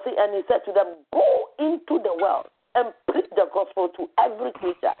say, and he said to them, go into the world and preach the gospel to every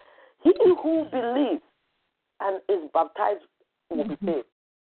creature. He who believes and is baptized will be saved,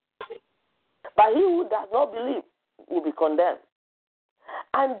 but he who does not believe will be condemned.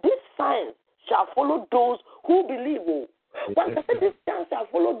 And these signs shall follow those who believe. Once I said this signs shall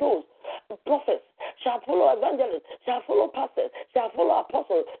follow those prophets, shall follow evangelists, shall follow pastors, shall follow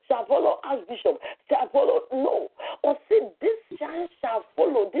apostles, shall follow archbishops, shall follow no. Or see this sign shall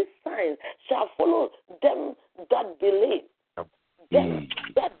follow, this sign shall follow them that believe. Them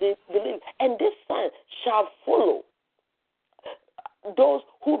that they believe. And this sign shall follow those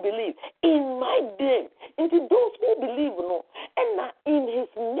who believe in my name. Into those who believe, no, and in his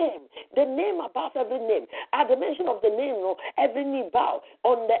name, the name above every name. At the mention of the name, no, every knee bow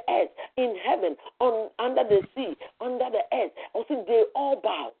on the earth, in heaven, on under the sea, under the earth. Also, they all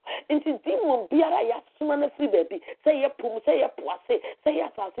bow. Into demon biara ya sumana free baby. Say ya pum, say ya poise, say ya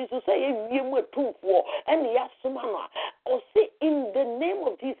sasisu, say ya yemu tumfo, and ya sumana. Or say in the name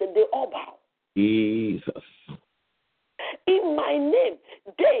of Jesus, they all bow. Jesus.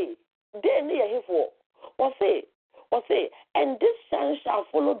 They near here for. Or say, and this sign shall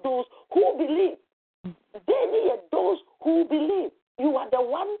follow those who believe. They near those who believe. You are the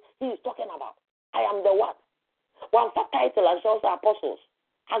one he is talking about. I am the one. One for title and shows apostles,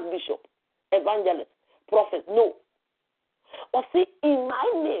 archbishop, evangelist, prophet. No. Or see, in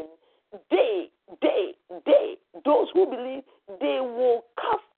my name, those who believe, they will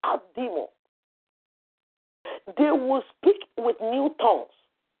cast out demons. They will speak with new tongues.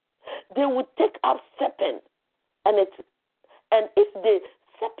 They will take up serpent, and if the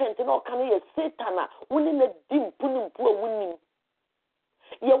serpent, can be Satan, winning a dim punim poor winning.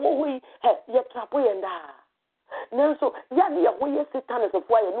 Ye trapo yenda. Nanso yadi ya hoye Satan is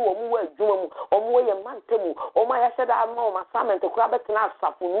afwa ye no omu adwuma mu omu ye mantemu omu ya sheda ama o assignment kura betina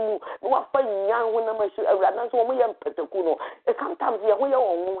asafo nu no wa fa nyan ho na masu awura nanso omu ye mpeteku no sometimes ye hoye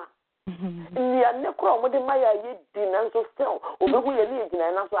onwa ni ane kura omu de maya ye di nanso still obehu ye ni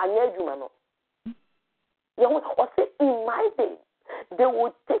gina nanso anya adwuma no ye ho o say in my day they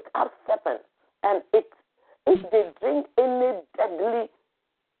will take up serpents, and if they drink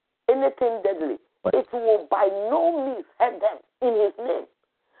anything deadly, it will by no means hurt them in his name.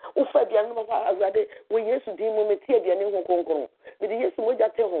 When yes, demon material and no concern, but yes, what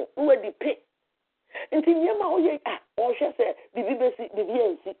that tell him, who are the pay? And in Yama, or shall say, the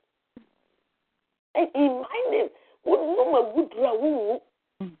BBC. And in my name, would no one would draw.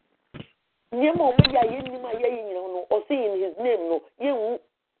 Yama, or say in his name, no, you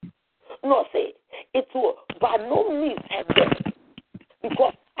no say it will by no means hurt them.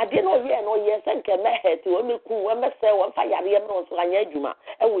 Because I didn't know yes, and can make to me cool, one say one fire, no, so I juma,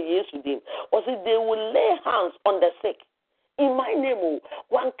 and we used to them. Or say they will lay hands on the sick. In my name,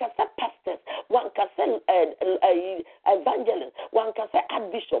 one can say pastors, one can say evangelist, one can say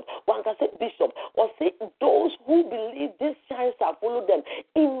archbishop, one can say bishop, or say those who believe these signs shall follow them.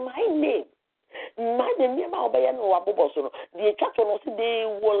 In my name, my name, the church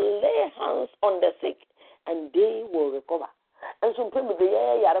will lay hands on the sick and they will recover. And some people say,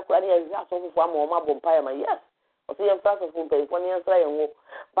 yes. Or say,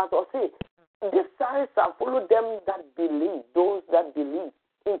 but or say, these signs shall follow them that believe, those that believe,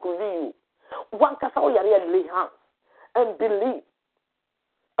 including you. One can say, lay hands and believe.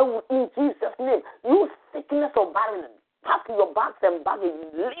 And in Jesus' name, you sickness of barrenness, pack your bags and baggage,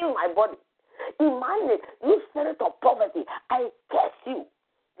 leave my body. In my name, you spirit of poverty, I curse you.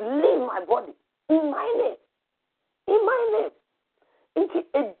 Leave my body. In my name. In my name. Into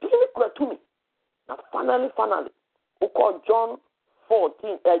a deal to me. Now, finally, we call John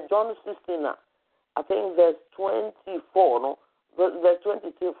 16, I think verse 24, no? Verse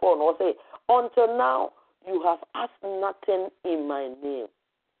 24, no? Say, until now, you have asked nothing in my name.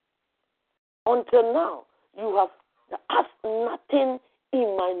 Until now, you have asked nothing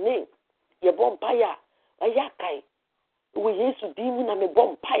in my name. Ye bompaya, ayakai. We used to demon and me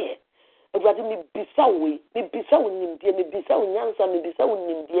bompire. Everybody me bisawi nimdie, me bisawi nyansa, me bisawi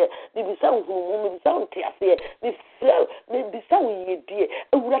nimdie, me bisawi humu, me bisawi tiasie, me bisawi yedie.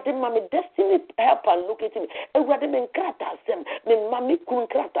 Everybody ma me destiny help and look at me. Everybody me nkrata sem, me mami kun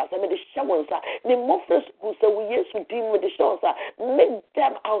nkrata sem, me de shawansa, me mofres kusa we used to demon with the shawansa. Make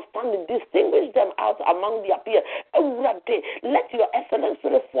them outstanding, distinguish them out among their peers. Everybody, let your excellence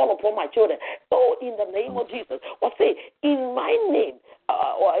fall upon my children. Oh, in the name of Jesus. Or say, in my name,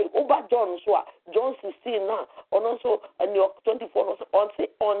 over John 16 now, and also in your 24, say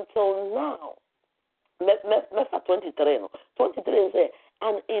until now. Mesa 23, no? 23 say,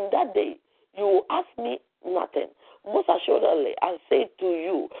 and in that day you will ask me nothing. Most assuredly, I say to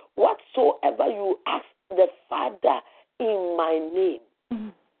you, whatsoever you ask the Father in my name,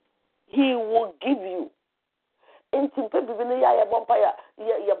 He will give you.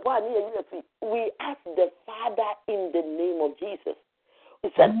 We ask the Father in the name of Jesus. He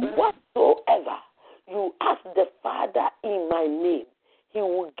said, whatsoever you ask the Father in my name, He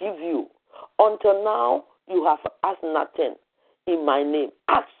will give you. Until now, you have asked nothing in my name.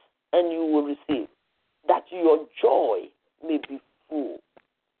 Ask and you will receive, that your joy may be full.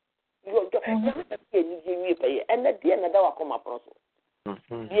 Your joy. And at the end of that, come up also.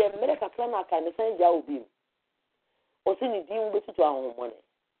 The American plan can send you. Or send the demon to our own money.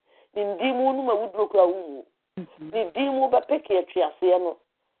 The demon would look at the demon by picking a triasiano.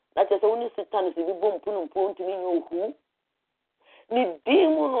 That is only Satan is the bomb put to me. Who? The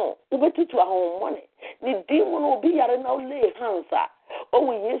demon will be to our own money. The demon will be a now lay hands.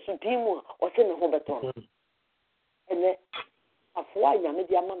 Oh, yes, demon or send a home baton. And then, a fly,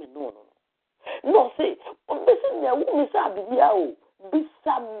 media mamma, no. No, say, listen, there will be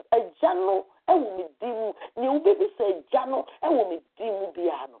some a general ɛwɔ me din mu ne wobɛbi sɛ gya no ɛwɔ me din mu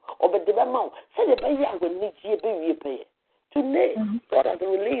biara no ɔbɛde bɛma wo sɛdeɛ ɛbɛyɛ a w'anigyeɛ bɛwie pɛyɛ. Today, God has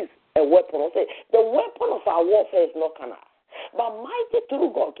released a weapon. I say, the weapon of our warfare is not carnal, but mighty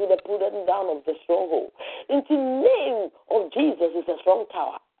through God to the pulling down of the stronghold. In the name of Jesus is a strong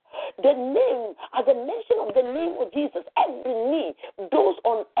tower. The name, at the mention of the name of Jesus, every knee, those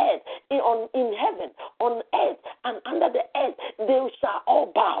on earth, in heaven, on earth, and under the earth, they shall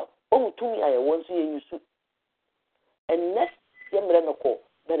all bow. Oh, to me, I want to hear you soon. And next, but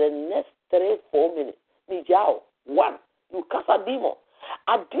the next 3-4 minutes, one, you cast a demon.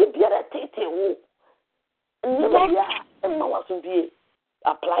 I do be a tete wo.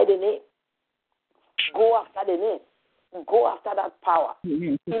 Apply the name. Go after the name. Go after that power. In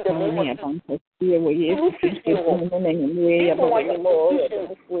the name of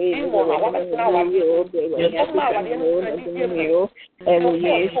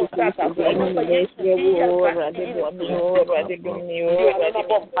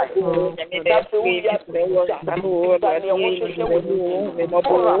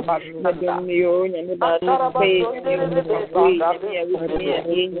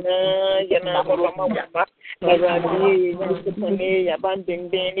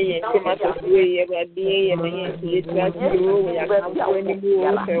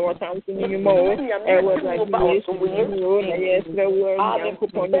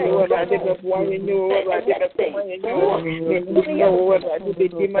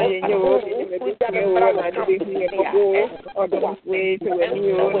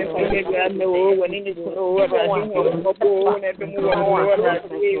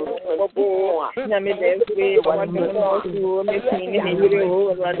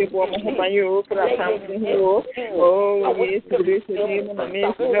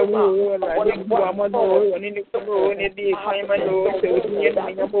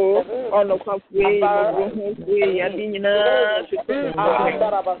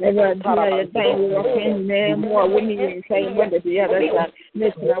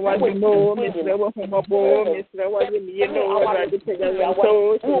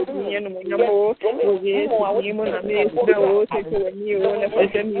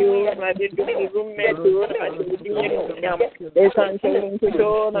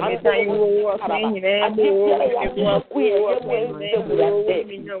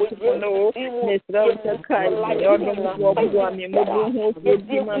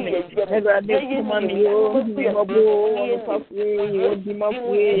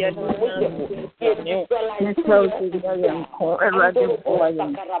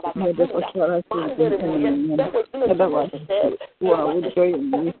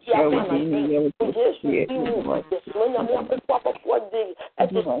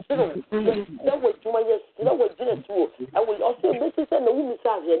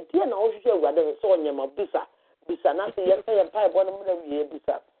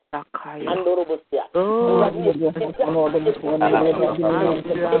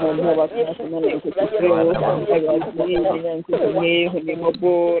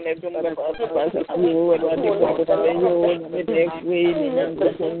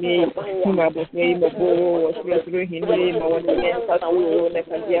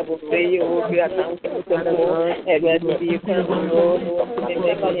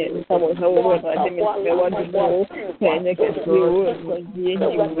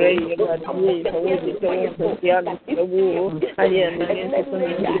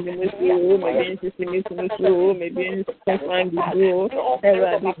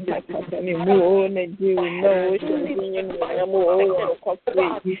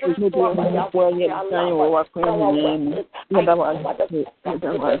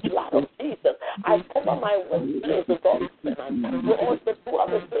Jesus. I cover my witness with God. You also pour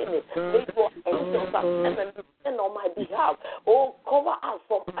the training. Make your angels and on my behalf. Oh, cover us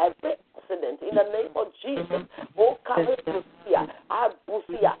from every accident in the name of Jesus. Oh, carry the fear. I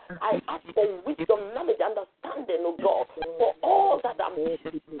ask for wisdom, knowledge, understanding, oh God, for all that I'm doing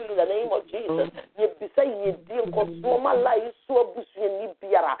in the name of Jesus. You be saying you deal consumer life so busy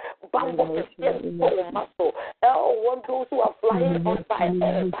biara. Bambo so muscle. All those who are flying on by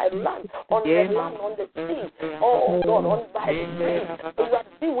air, by land, on the land, on the sea. Oh God, on by the sea. We are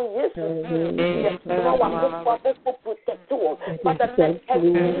seeing yes. Now I'm going to protect us. But the next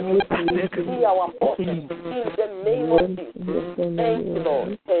heaven be our portion in the name of Jesus. Thank you,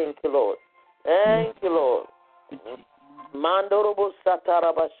 Lord. Thank you, Lord. Thank you, Lord. Mandorobo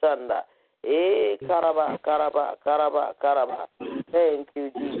satarabashanda. Karaba. Thank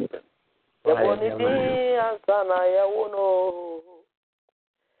you, Jesus. Yabonidi ansana yawuno.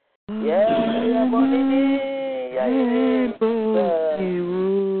 Yabonidi yaibu.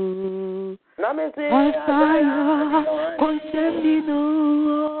 Na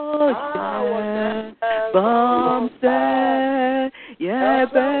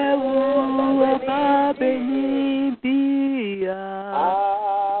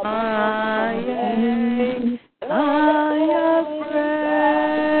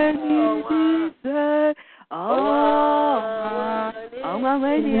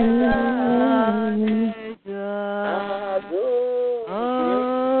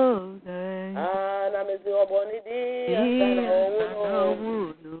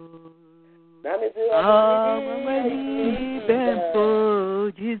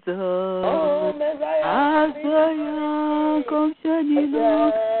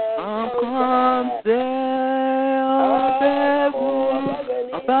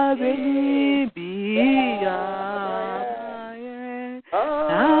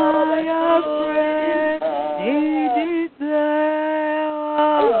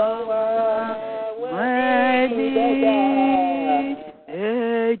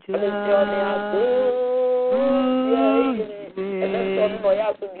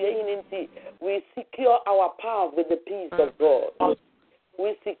We secure our path with the peace of God.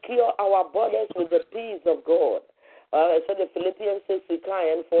 We secure our borders with the peace of God. So the Philippians 6,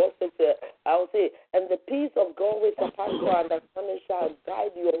 4, 6, I will say, and the peace of God which surpasses our understanding shall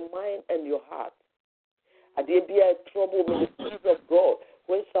guide your mind and your heart. And there be a trouble with the peace of God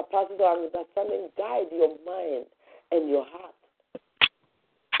which surpasses our understanding, guide your mind and your heart.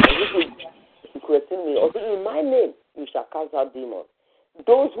 And this is question me. Also, in my name you shall cast out demons.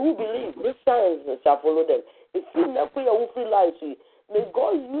 Those who believe, these signs shall follow them. If you never feel like you, may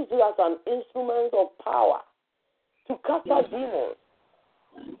God use you as an instrument of power to cast out demons,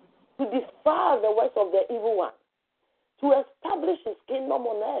 to defy the works of the evil one, to establish his kingdom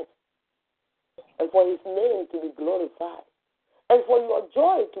on earth, and for his name to be glorified, and for your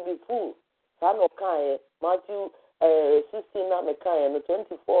joy to be full. Matthew 16,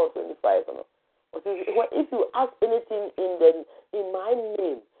 24, 25. If you ask anything in my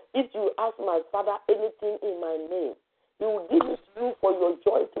name, if you ask my Father anything in my name, he will give it to you for your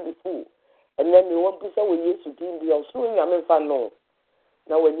joy to be full. And then you won't be so when Jesus didn't be also in your no.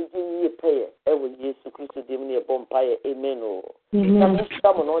 Now when you give me a prayer, when Jesus Christ gave me a bonfire, amen.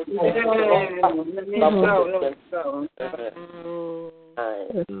 Someone on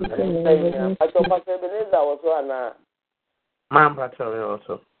I thought Pastor Ebenezer was one. Ma'am, Pastor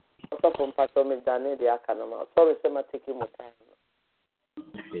also. Also from Pastor Medane, the Akanama. Sorry, sir, I'm taking my time.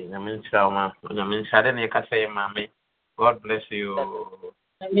 I mean, Shama. I mean, Shadden, you can say, Mammy. God bless you.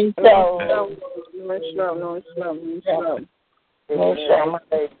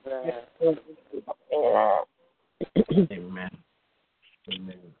 Amen.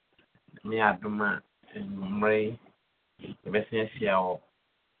 Amen. Me Aduma and Ray, the best here,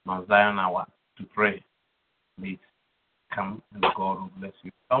 Mount Zion hour to pray. Please come and God will bless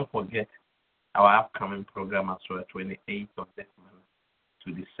you. Don't forget our upcoming program as well, 28th of this month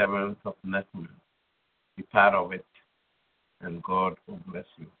to the 7th of next month. Be part of it, and God will bless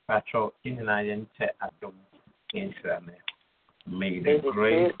you. Patrol in Adom in may the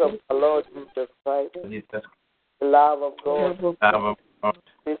grace of the Lord Jesus Christ, the love of God,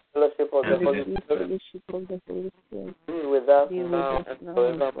 the fellowship of the Holy Spirit, be with us now and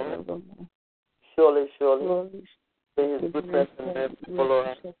forevermore. Surely, his goodness and mercy follow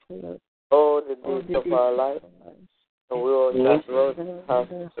us all the days of our life, and we all shall dwell in the house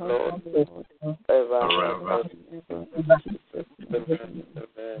of the Lord forever.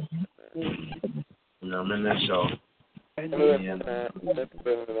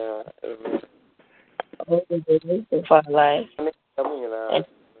 For life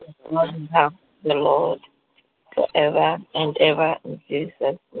and have the Lord forever and ever in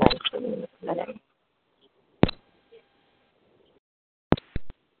Jesus' name.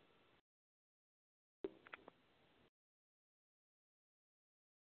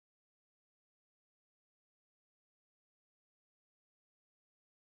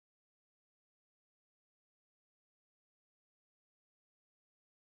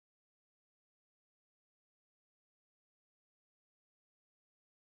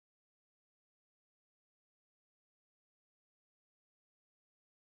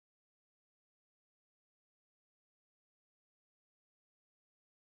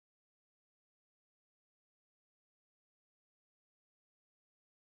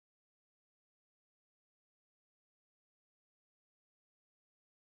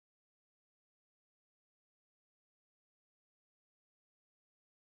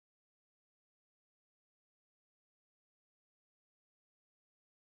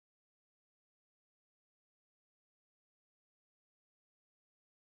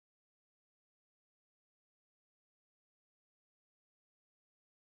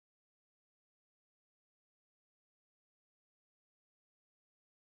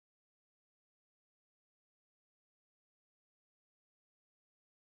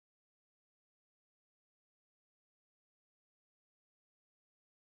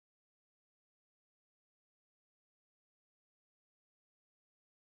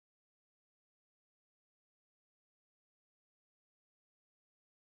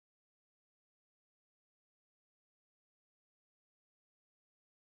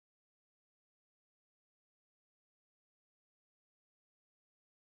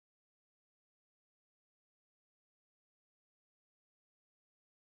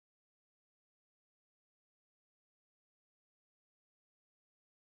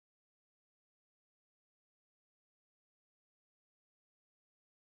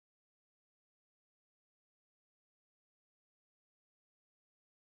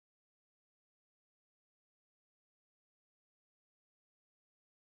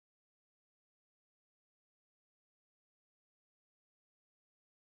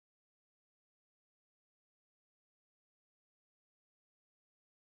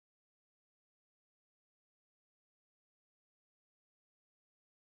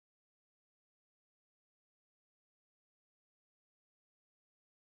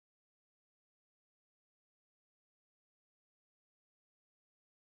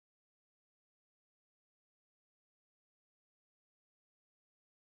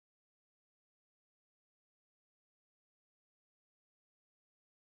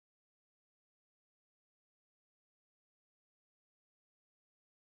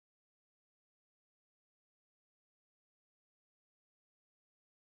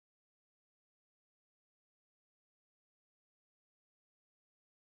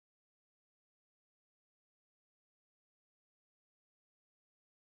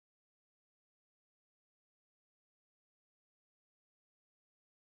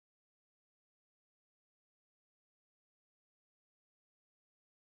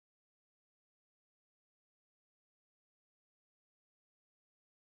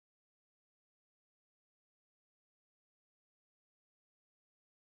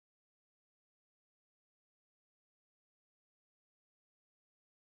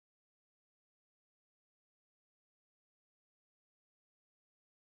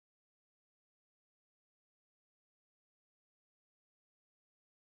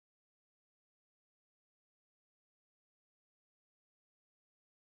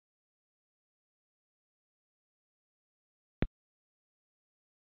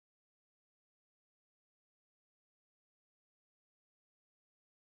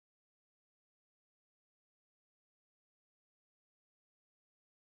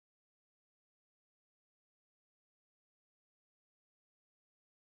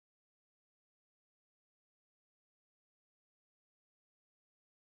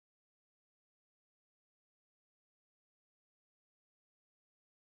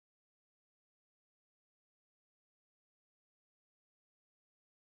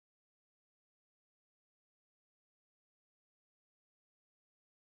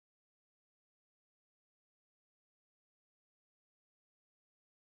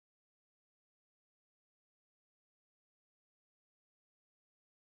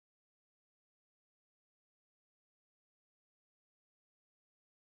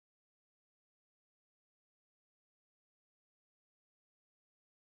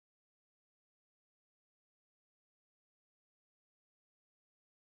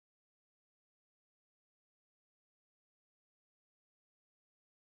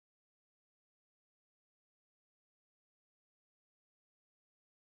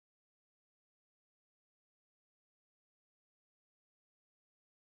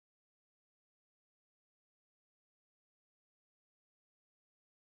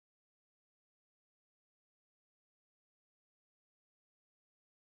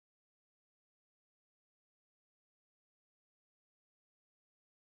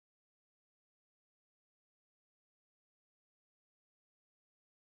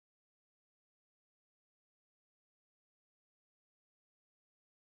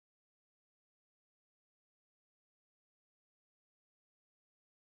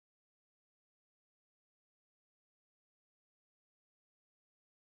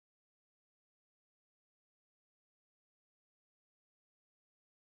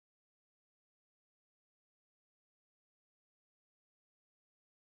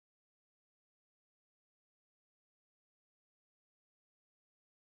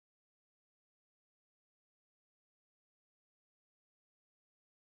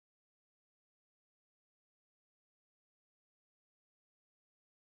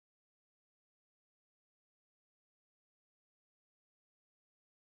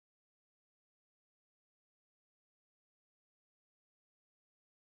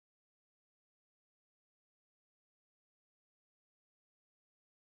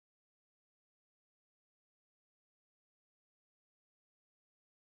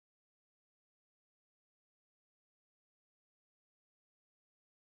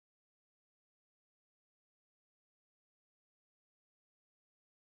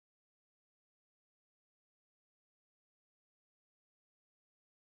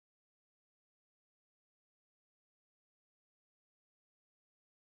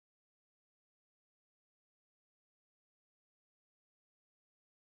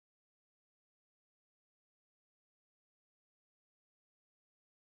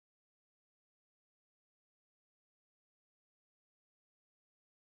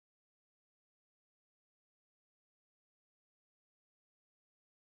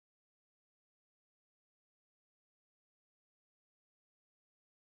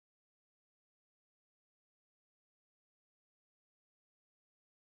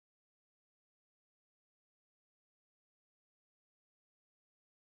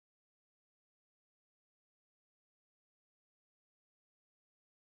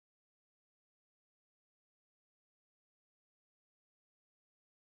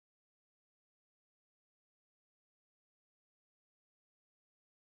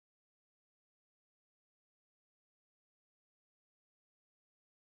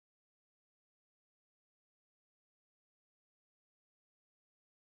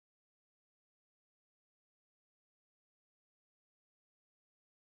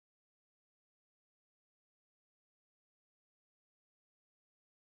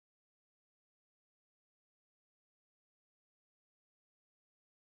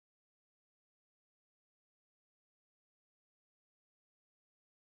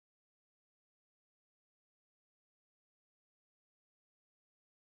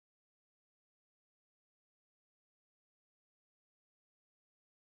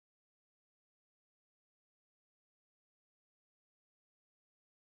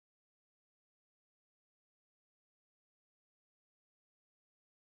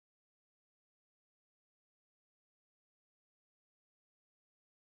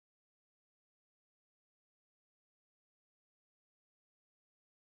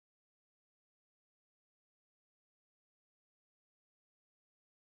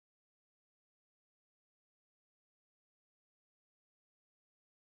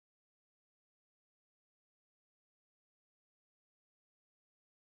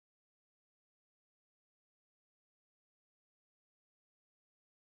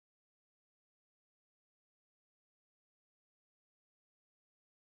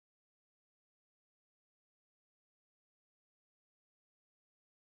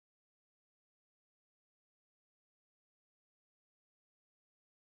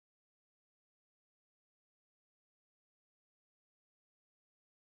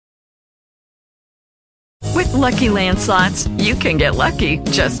 With Lucky Land Slots, you can get lucky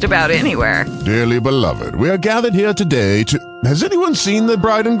just about anywhere. Dearly beloved, we are gathered here today to... Has anyone seen the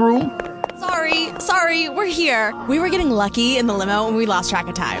bride and groom? Sorry, we're here. We were getting lucky in the limo and we lost track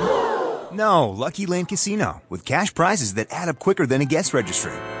of time. No, Lucky Land Casino, with cash prizes that add up quicker than a guest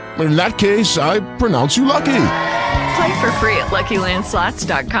registry. In that case, I pronounce you lucky. Play for free at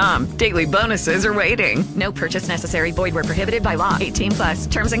LuckyLandSlots.com. Daily bonuses are waiting. No purchase necessary. Void where prohibited by law.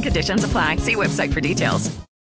 18+. Terms and conditions apply. See website for details.